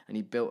arm and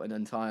he built an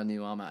entire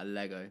new arm out of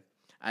Lego,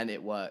 and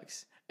it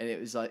works. And it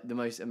was like the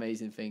most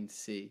amazing thing to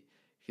see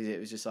because it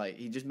was just like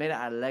he just made it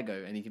out of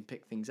Lego and he can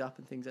pick things up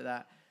and things like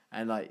that,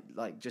 and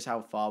like just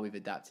how far we've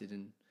adapted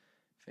and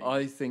things.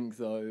 I think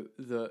though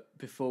that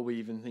before we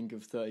even think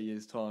of 30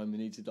 years time, we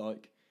need to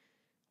like,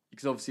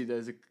 because obviously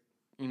there's a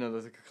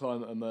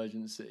climate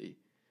emergency,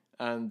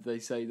 and they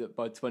say that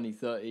by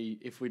 2030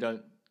 if we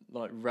don't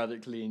like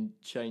radically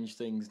change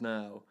things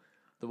now,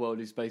 the world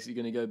is basically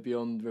going to go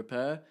beyond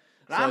repair.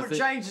 Climate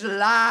change is a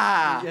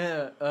lie.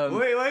 Yeah.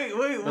 Wait. Like,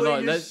 We're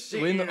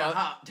in a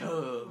hot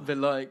tub. But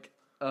like,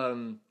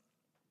 will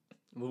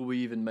we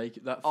even make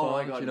it that far? Oh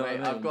my god! Do you know what I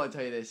mean? I've got to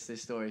tell you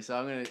this story. So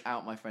I'm going to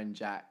out my friend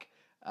Jack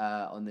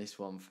on this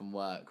one from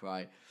work,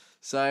 right?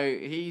 So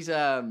he's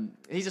a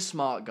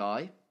smart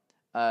guy,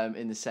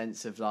 in the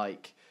sense of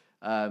like.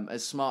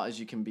 As smart as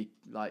you can be,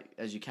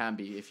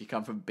 if you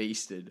come from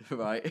Beeston,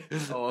 right?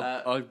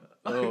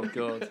 Oh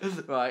god,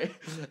 right.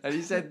 And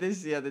he said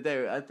this the other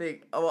day. I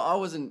think I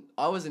wasn't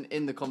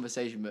in the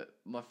conversation, but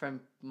one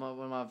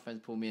of my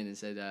friends pulled me in and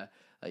said,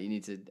 you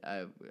need to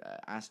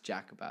ask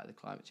Jack about the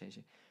climate change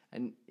thing.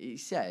 And he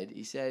said,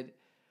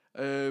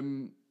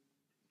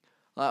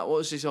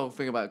 what's this whole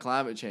thing about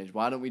climate change?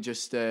 Why don't we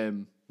just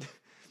put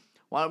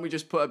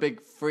a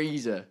big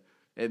freezer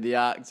in the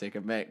Arctic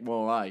and make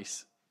more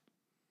ice?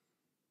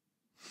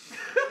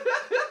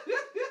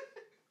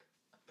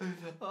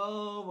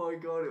 Oh my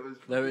god, it was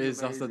there it is.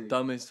 amazing. That's the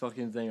dumbest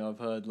fucking thing I've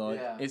heard. Like,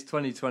 yeah. It's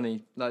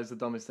 2020. That is the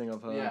dumbest thing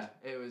I've heard. Yeah,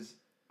 it was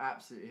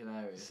absolutely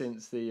hilarious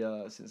since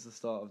the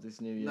start of this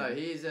new year. No,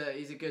 he's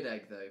a good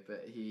egg though,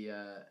 but he's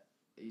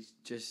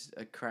just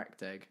a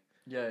cracked egg.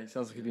 Yeah, he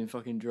sounds like he's been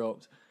fucking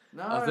dropped.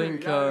 No, I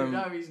think,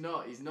 no, he's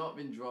not. He's not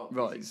been dropped.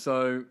 Right.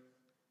 So,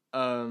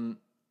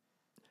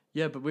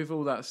 yeah, but with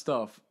all that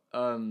stuff,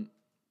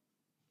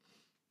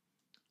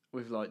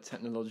 with like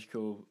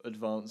technological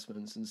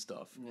advancements and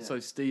stuff. Yeah. So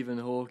Stephen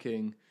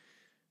Hawking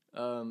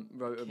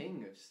wrote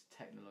king of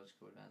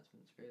technological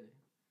advancements, really.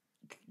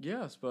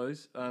 Yeah, I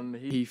suppose.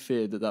 He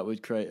feared that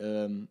would create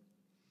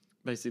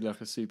basically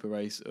like a super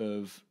race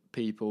of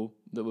people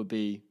that would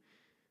be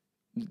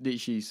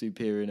literally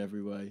superior in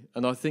every way.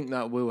 And I think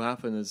that will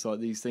happen as like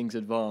these things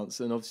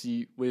advance, and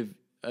obviously with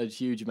a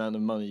huge amount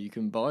of money you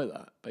can buy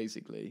that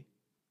basically,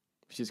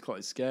 which is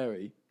quite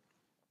scary.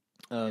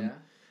 Yeah.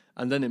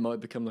 And then it might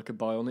become like a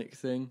bionic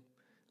thing.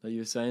 like you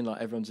were saying,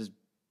 like everyone's just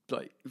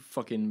like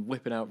fucking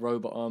whipping out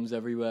robot arms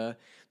everywhere.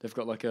 They've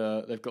got like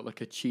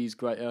a cheese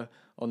grater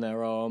on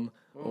their arm.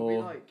 Well,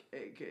 or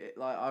be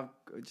like I've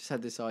just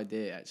had this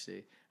idea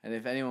actually, and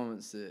if anyone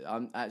wants to,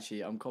 I'm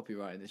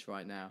copywriting this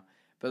right now.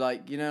 But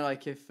like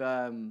like if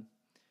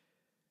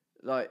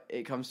like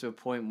it comes to a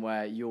point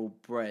where you're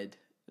bred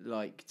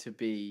like to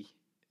be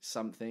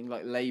something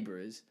like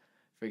labourers,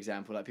 for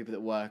example, like people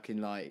that work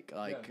in like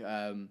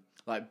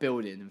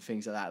building and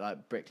things like that,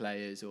 like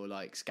bricklayers or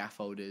like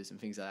scaffolders and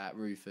things like that,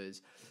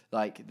 roofers,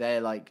 like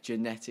they're like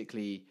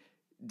genetically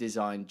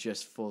designed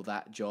just for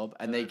that job,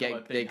 and they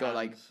got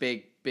like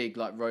big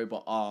like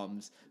robot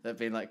arms that have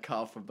been like cut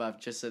off from birth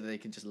just so that they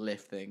can just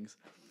lift things.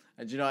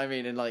 And do you know what I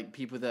mean? And like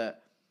people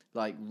that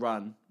like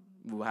run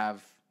will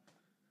have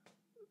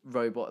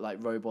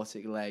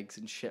robotic legs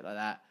and shit like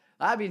that.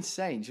 That'd be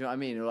insane. Do you know what I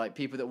mean? Or like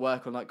people that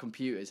work on like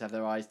computers have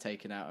their eyes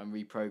taken out and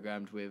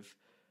reprogrammed with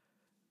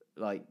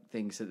like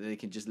things so that they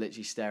can just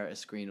literally stare at a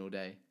screen all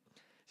day.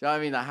 Do you know what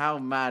I mean? Like how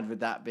mad would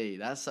that be?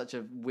 That's such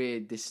a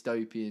weird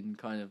dystopian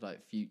kind of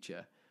like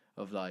future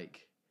of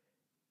like,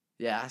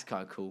 yeah, that's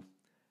kind of cool.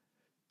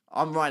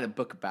 I'm writing a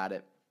book about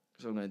it.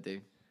 That's what I'm gonna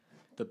do.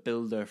 The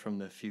builder from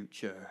the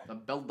future. The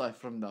builder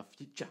from the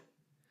future.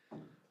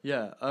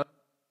 Yeah.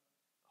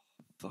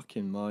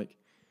 Fucking Mike.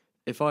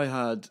 If I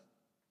had,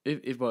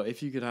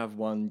 if you could have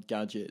one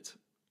gadget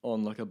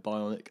on like a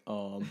bionic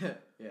arm,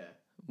 yeah.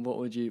 What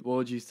would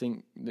you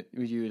think that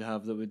you would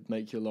have that would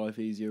make your life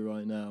easier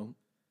right now?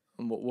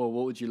 And what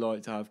would you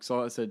like to have? Because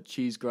like I said,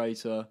 cheese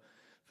grater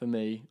for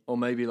me, or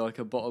maybe like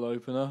a bottle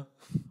opener.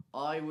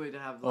 I would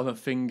have on a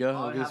finger.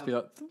 I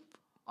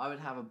would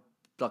have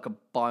a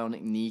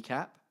bionic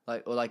kneecap,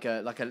 like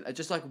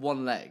just like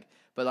one leg,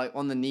 but like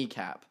on the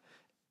kneecap,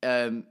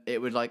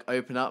 it would like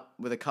open up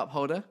with a cup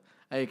holder,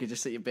 and you could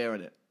just sit your beer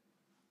in it.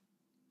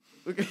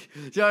 Do you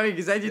know what I mean?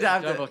 Because then you'd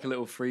have like a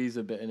little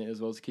freezer bit in it as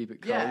well to keep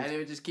it cold. Yeah, and it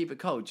would just keep it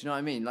cold. Do you know what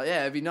I mean? Like,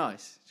 yeah, it'd be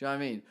nice. Do you know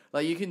what I mean?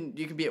 Like, you can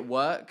be at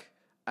work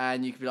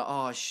and you can be like,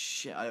 oh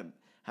shit, I don't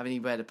have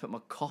anywhere to put my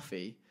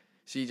coffee,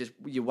 so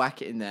you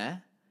whack it in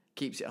there,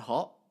 keeps it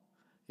hot.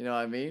 You know what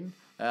I mean?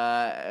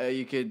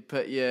 You could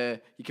put your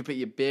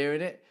beer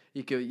in it.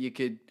 You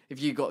could if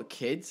you got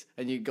kids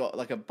and you got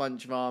like a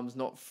bunch of arms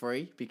not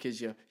free because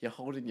you're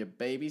holding your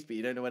babies, but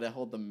you don't know where to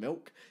hold the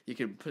milk. You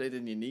can put it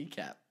in your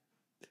kneecap.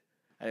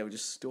 And it will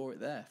just store it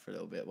there for a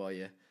little bit while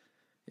you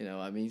know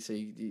what I mean? So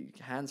you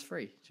hands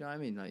free. Do you know what I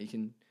mean? Like you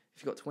can,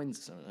 if you've got twins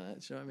or something like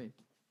that, do you know what I mean?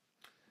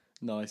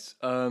 Nice.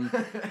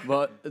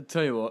 But I'll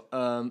tell you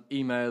what,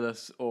 email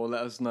us or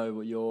let us know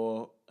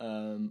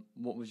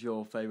what was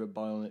your favourite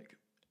bionic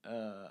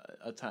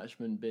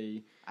attachment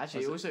be.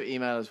 Actually, also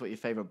email us what your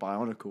favourite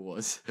Bionicle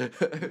was.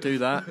 Do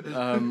that.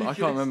 I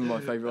can't remember my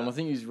favourite one. I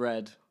think he's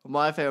red.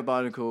 My favourite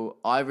Bionicle,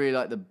 I really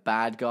like the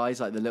bad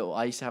guys, like the little.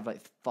 I used to have like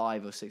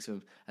 5 or 6 of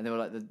them, and they were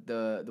like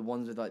the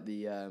ones with like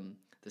the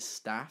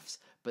staffs,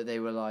 but they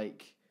were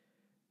like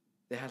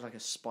they had like a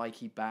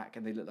spiky back,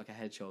 and they looked like a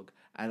hedgehog,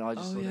 and I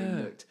just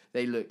thought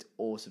they looked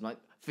awesome. Like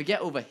forget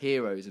all the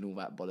heroes and all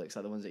that bollocks,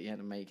 like the ones that you had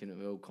to make and it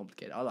were all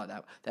complicated. I like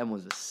that. Them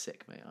ones were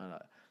sick, mate.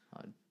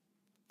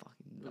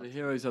 But the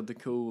heroes had the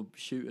cool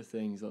shooter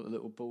things, like the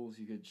little balls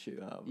you could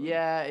shoot out of them.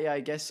 Yeah,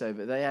 I guess so.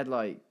 But they had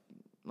like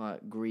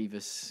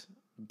Grievous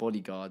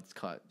bodyguards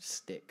kind of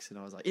sticks, and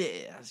I was like,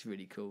 yeah, that's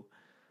really cool.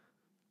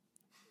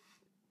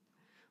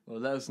 Well,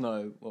 let us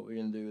know what we're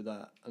going to do with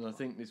that. And I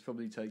think this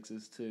probably takes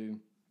us to...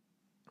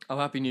 Oh,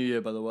 Happy New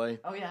Year, by the way.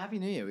 Oh, yeah, Happy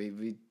New Year.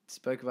 We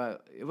spoke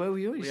about... Well,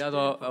 we had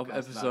our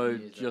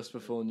episode just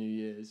before New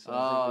Year's. So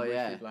I think we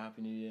wish people a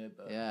Happy New Year.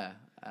 But... Yeah.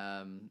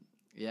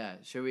 Yeah.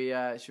 Should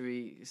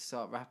we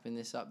start wrapping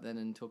this up then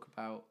and talk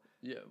about...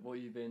 Yeah, what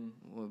we've been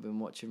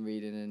watching,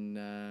 reading,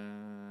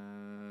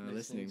 and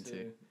listening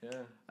to.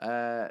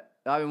 Yeah.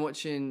 I've been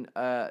watching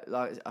I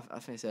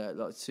think it's a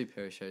lot of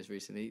superhero shows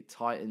recently.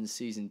 Titans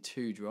season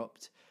 2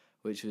 dropped,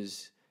 which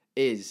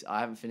I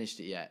haven't finished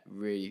it yet.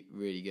 Really,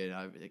 really good.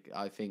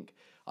 I think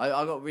I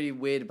got really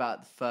weird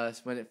about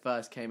when it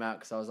first came out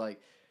because I was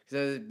like, because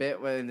there was a bit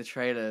where in the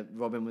trailer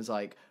Robin was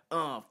like,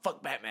 "Oh,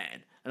 fuck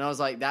Batman," and I was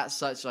like, that's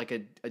such like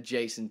a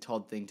Jason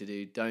Todd thing to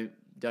do.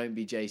 Don't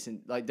be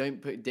Jason. Like,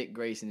 don't put Dick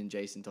Grayson in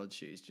Jason Todd's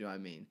shoes. Do you know what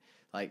I mean?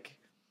 Like,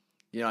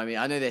 you know what I mean?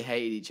 I know they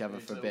hated each other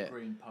for a bit,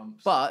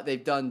 but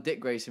they've done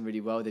Dick Grayson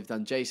really well. They've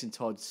done Jason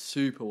Todd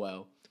super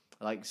well.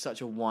 Like,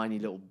 such a whiny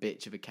little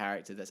bitch of a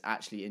character that's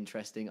actually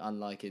interesting,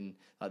 unlike in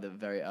like the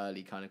very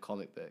early kind of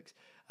comic books.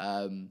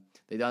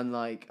 They done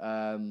like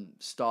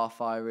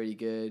Starfire really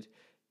good.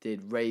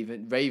 Did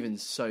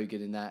Raven's so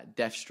good in that.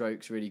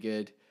 Deathstroke's really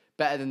good.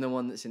 Better than the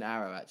one that's in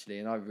Arrow actually,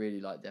 and I really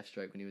liked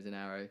Deathstroke when he was in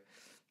Arrow.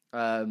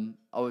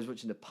 I was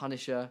watching The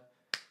Punisher,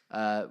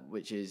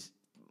 which is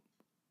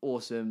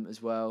awesome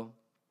as well.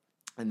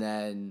 And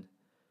then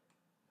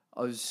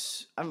I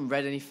haven't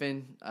read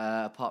anything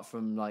apart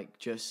from like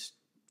just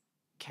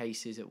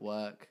cases at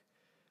work,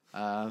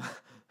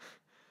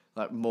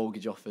 like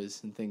mortgage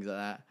offers and things like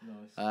that.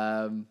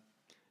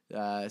 Nice.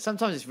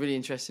 Sometimes it's really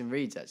interesting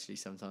reads. Actually,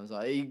 sometimes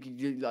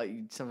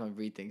you sometimes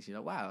read things you're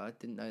like, wow, I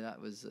didn't know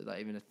that was like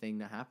even a thing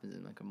that happens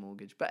in like a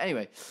mortgage. But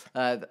anyway,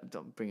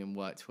 don't bring in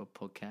work to a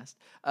podcast.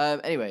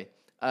 Anyway,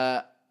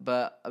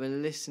 but I've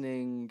been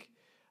listening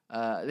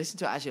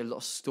to actually a lot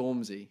of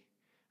Stormzy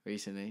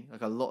recently,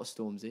 like a lot of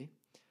Stormzy.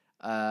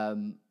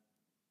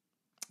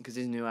 Because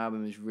his new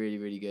album is really,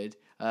 really good.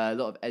 A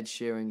lot of Ed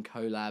Sheeran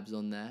collabs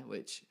on there,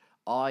 which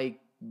I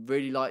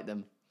really like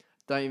them.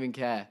 Don't even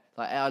care.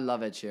 Like, I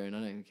love Ed Sheeran. I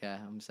don't even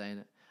care. I'm saying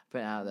it.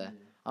 Put it out there.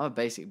 I'm a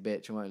basic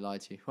bitch. I won't lie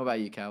to you. What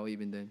about you, Cal? What have you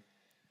been doing?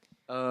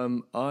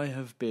 I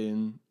have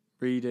been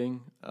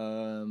reading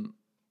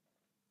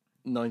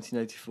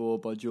 1984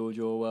 by George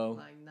Orwell.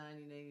 Like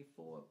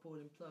 1984,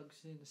 pulling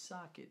plugs in the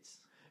sockets.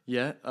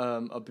 Yeah,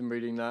 I've been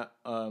reading that.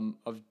 I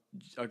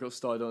got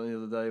started on it the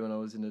other day when I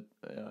was in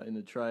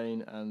the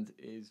train, and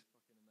it is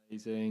fucking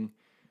amazing.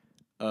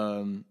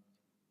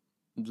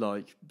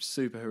 Like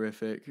super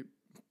horrific,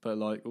 but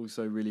like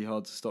also really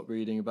hard to stop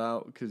reading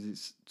about because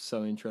it's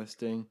so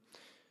interesting.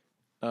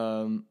 We've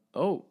got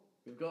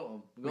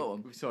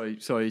one.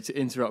 Sorry to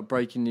interrupt.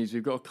 Breaking news.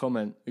 We've got a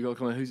comment.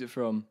 Who's it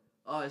from?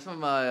 Oh, it's from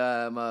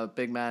my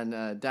big man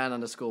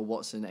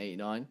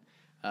Dan_Watson89.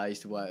 I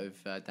used to work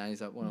with Dan.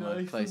 He's like one of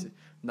my closest.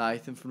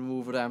 Nathan from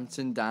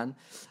Wolverhampton. Dan.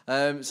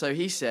 So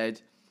he said.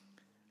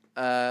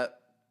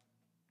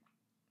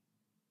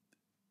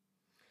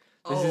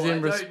 This is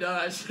in I don't know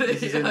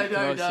actually. I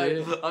don't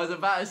know. I was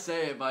about to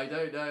say it, but I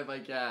don't know if I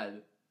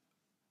can.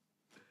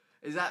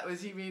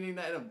 Was he meaning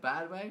that in a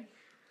bad way?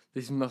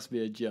 This must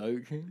be a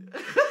joke.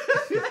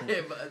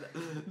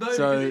 Because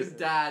it's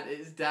dad.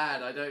 It's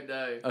dad. I don't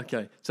know.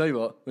 Okay, tell you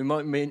what, we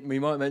might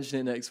mention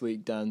it next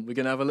week, Dan. We're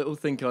gonna have a little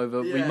think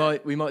over. Yeah.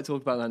 We might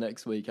talk about that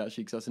next week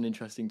actually, because that's an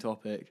interesting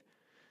topic.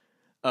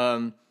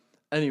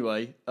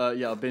 Anyway,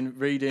 I've been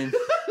reading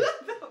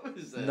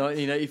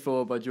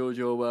 1984 by George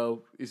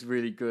Orwell. It's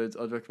really good.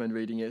 I'd recommend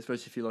reading it,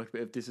 especially if you like a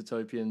bit of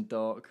dystopian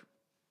dark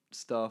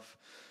stuff.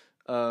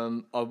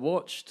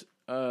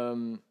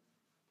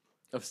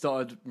 I've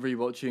started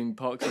rewatching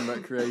Parks and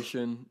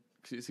Recreation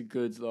because it's a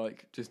good,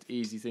 like, just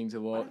easy thing to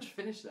watch.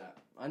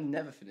 I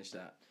never finished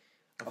that.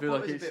 I feel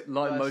like it's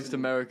like most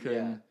American.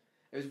 Yeah.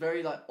 It was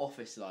very like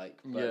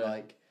Office-like,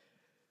 but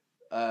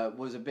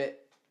was a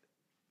bit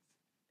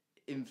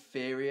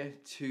inferior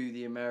to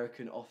the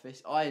American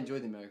Office. I enjoy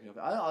the American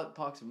Office. I like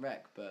Parks and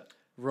Rec, but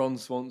Ron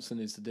Swanson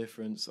is the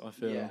difference. I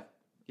feel. Yeah,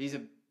 he's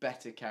a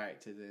better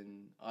character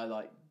than I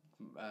like.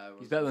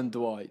 He's better than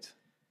Dwight.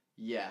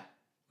 Yeah.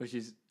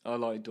 I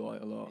like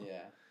Dwight a lot.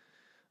 Yeah.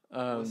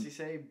 What's he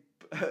say?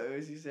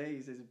 He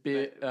says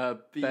beats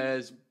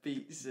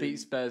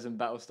Bears and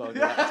Battlestar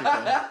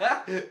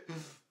Galactica.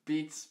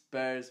 Beats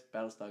Bears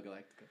Battlestar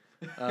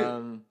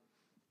Galactica.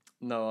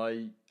 No,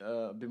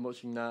 I've been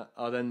watching that.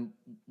 I then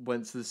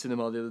went to the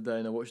cinema the other day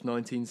and I watched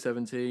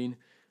 1917,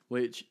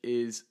 which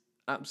is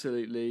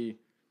absolutely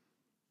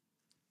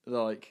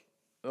like,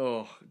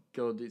 oh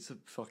god, it's a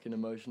fucking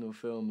emotional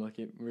film. Like,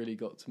 it really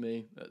got to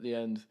me at the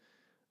end.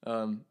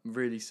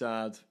 Really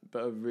sad,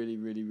 but a really,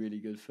 really, really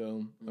good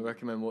film. I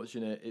recommend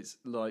watching it. It's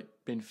like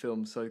been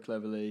filmed so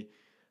cleverly.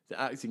 The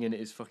acting in it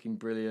is fucking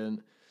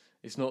brilliant.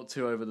 It's not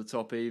too over the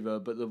top either,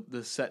 but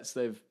the sets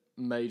they've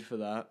made for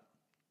that,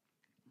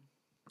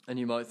 and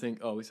you might think,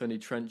 oh, it's only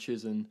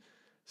trenches and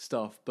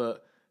stuff,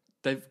 but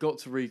they've got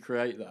to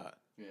recreate that.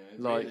 Yeah,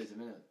 like,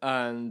 realism, innit?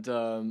 And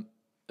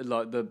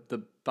like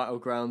the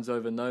battlegrounds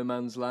over no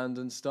man's land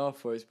and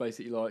stuff, where it's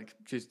basically like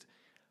just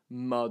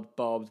mud,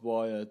 barbed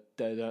wire,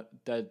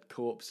 dead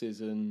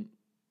corpses, and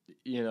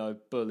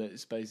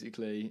bullets.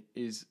 Basically,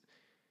 is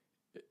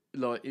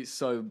like, it's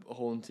so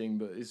haunting,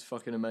 but it's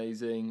fucking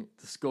amazing.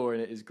 The score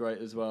in it is great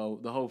as well.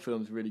 The whole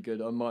film's really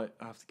good. I might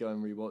have to go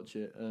and rewatch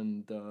it,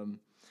 and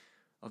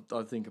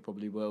I think I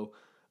probably will.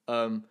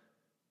 So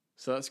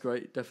that's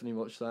great. Definitely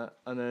watch that.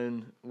 And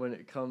then when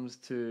it comes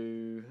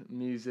to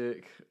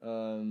music,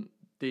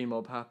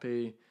 D-Mob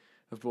Happy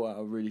have brought out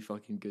a really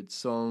fucking good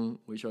song,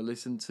 which I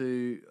listened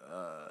to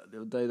the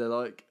other day. They're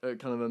like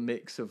kind of a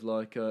mix of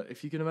like,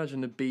 if you can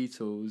imagine the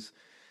Beatles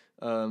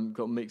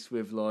got mixed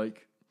with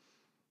like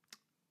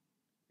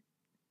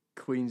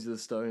Queens of the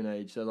Stone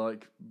Age. They're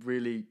like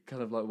really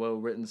kind of like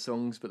well-written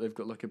songs, but they've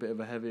got like a bit of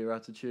a heavier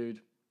attitude.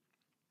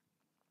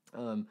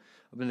 I've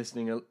been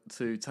listening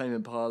to Tame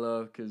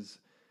Impala because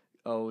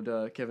old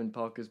Kevin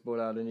Parker's brought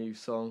out a new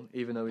song,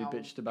 even though we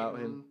bitched about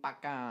him. It's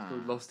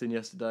called Lost in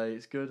Yesterday.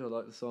 It's good. I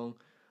like the song.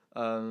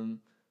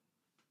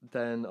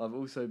 Then I've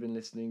also been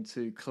listening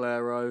to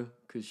Clairo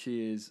because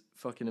she is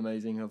fucking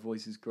amazing. Her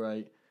voice is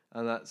great,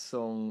 and that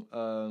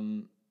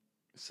song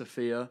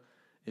Sophia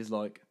is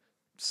like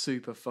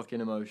super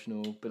fucking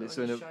emotional. But it's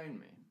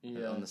shown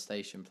me on the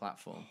station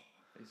platform.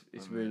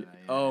 It's really.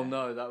 Yeah. Oh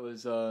no, that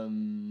was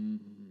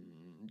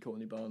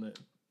Courtney Barnett.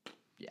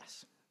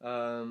 Yes.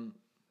 Classics.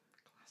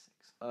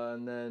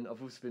 And then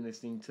I've also been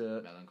listening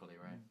to Melancholy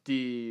Rain.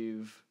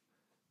 Div.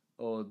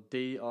 Or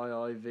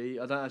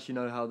Diiv. I don't actually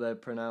know how they're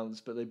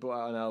pronounced, but they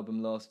brought out an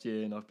album last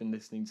year, and I've been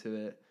listening to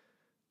it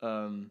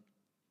over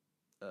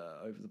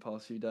the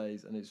past few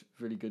days, and it's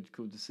really good.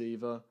 Called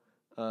Deceiver.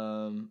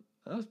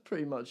 That's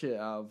pretty much it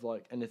out of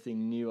like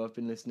anything new I've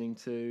been listening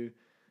to.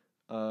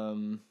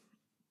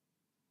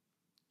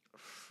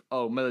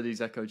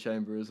 Melody's Echo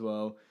Chamber as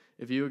well.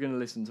 If you were going to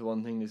listen to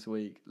one thing this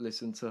week,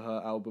 listen to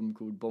her album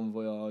called Bon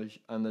Voyage,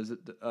 and there's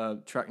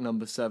track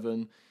number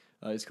 7.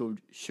 It's called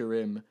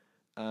Shirim,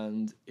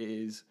 and it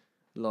is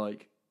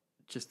like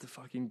just the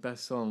fucking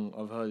best song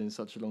I've heard in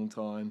such a long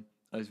time.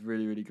 It's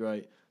really, really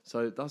great.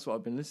 So that's what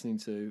I've been listening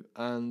to,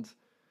 and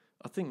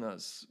I think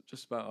that's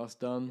just about us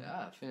done.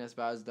 Yeah, I think that's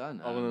about us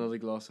done. I want another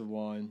glass of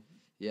wine.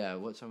 Yeah,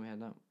 what time we had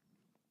now?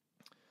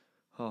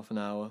 Half an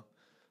hour.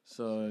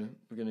 So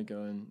we're going to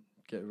go and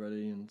get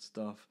ready and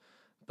stuff.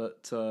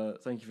 But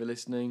thank you for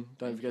listening.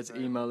 Don't forget to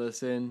email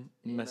us in,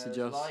 message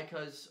us. Like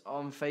us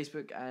on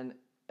Facebook and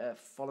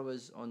follow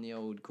us on the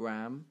old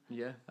gram.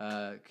 Yeah.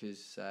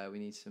 Because we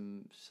need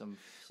some support.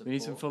 We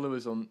need some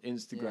followers on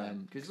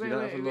Instagram. Because we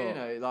don't have a lot. You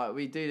know, like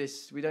we do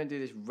this. We don't do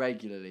this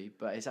regularly,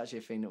 but it's actually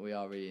a thing that we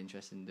are really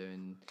interested in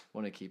doing.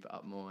 Want to keep it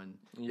up more, and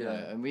you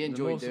know, and we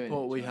enjoy doing it. The more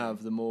support we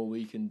have, the more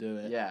we can do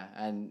it. Yeah,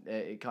 and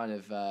it kind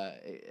of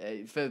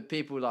for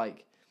people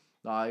like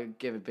I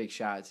give a big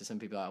shout out to some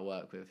people I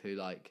work with who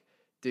like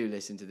do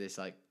listen to this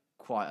like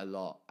quite a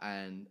lot,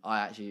 and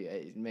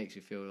it makes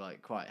me feel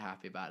like quite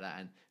happy about that.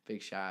 And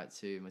big shout out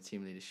to my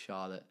team leader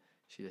Charlotte.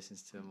 She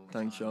listens to him all the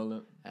time. Thanks,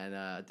 Charlotte. And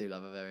I do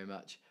love her very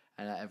much.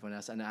 And everyone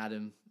else, and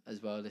Adam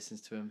as well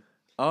listens to him.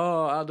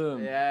 Oh,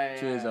 Adam. Yeah.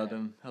 Cheers,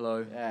 Adam.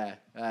 Hello. Yeah.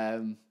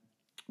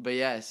 But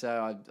yeah,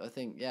 so I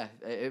think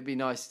it would be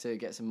nice to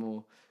get some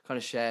more kind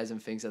of shares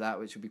and things like that,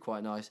 which would be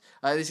quite nice.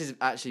 This is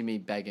actually me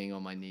begging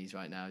on my knees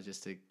right now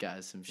just to get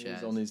us some shares.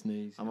 He's on his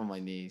knees. I'm on my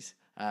knees.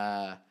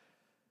 But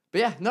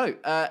yeah, no.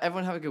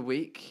 Everyone have a good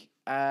week,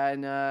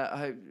 and I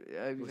hope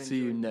we'll see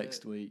you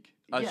next week.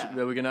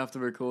 Actually, we're gonna have to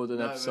record an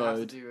episode. We'll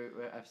have to do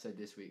an episode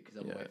this week because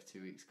I'm away for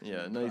 2 weeks.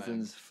 Yeah,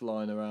 Nathan's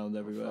flying around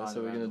everywhere,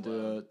 so we're gonna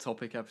do a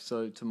topic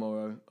episode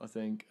tomorrow, I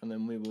think, and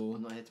then we will.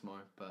 I'm not here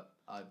tomorrow, but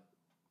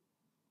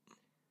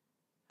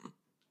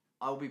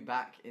I'll be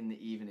back in the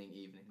evening,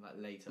 like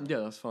later. Yeah,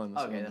 that's fine.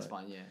 That's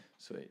fine. Yeah.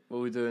 Sweet.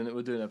 Well, we're doing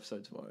an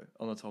episode tomorrow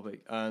on the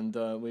topic, and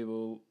we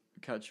will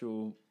catch you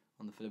all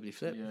on the Philibly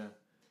Flip. Yeah.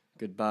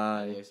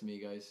 Goodbye. Adios,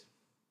 amigos.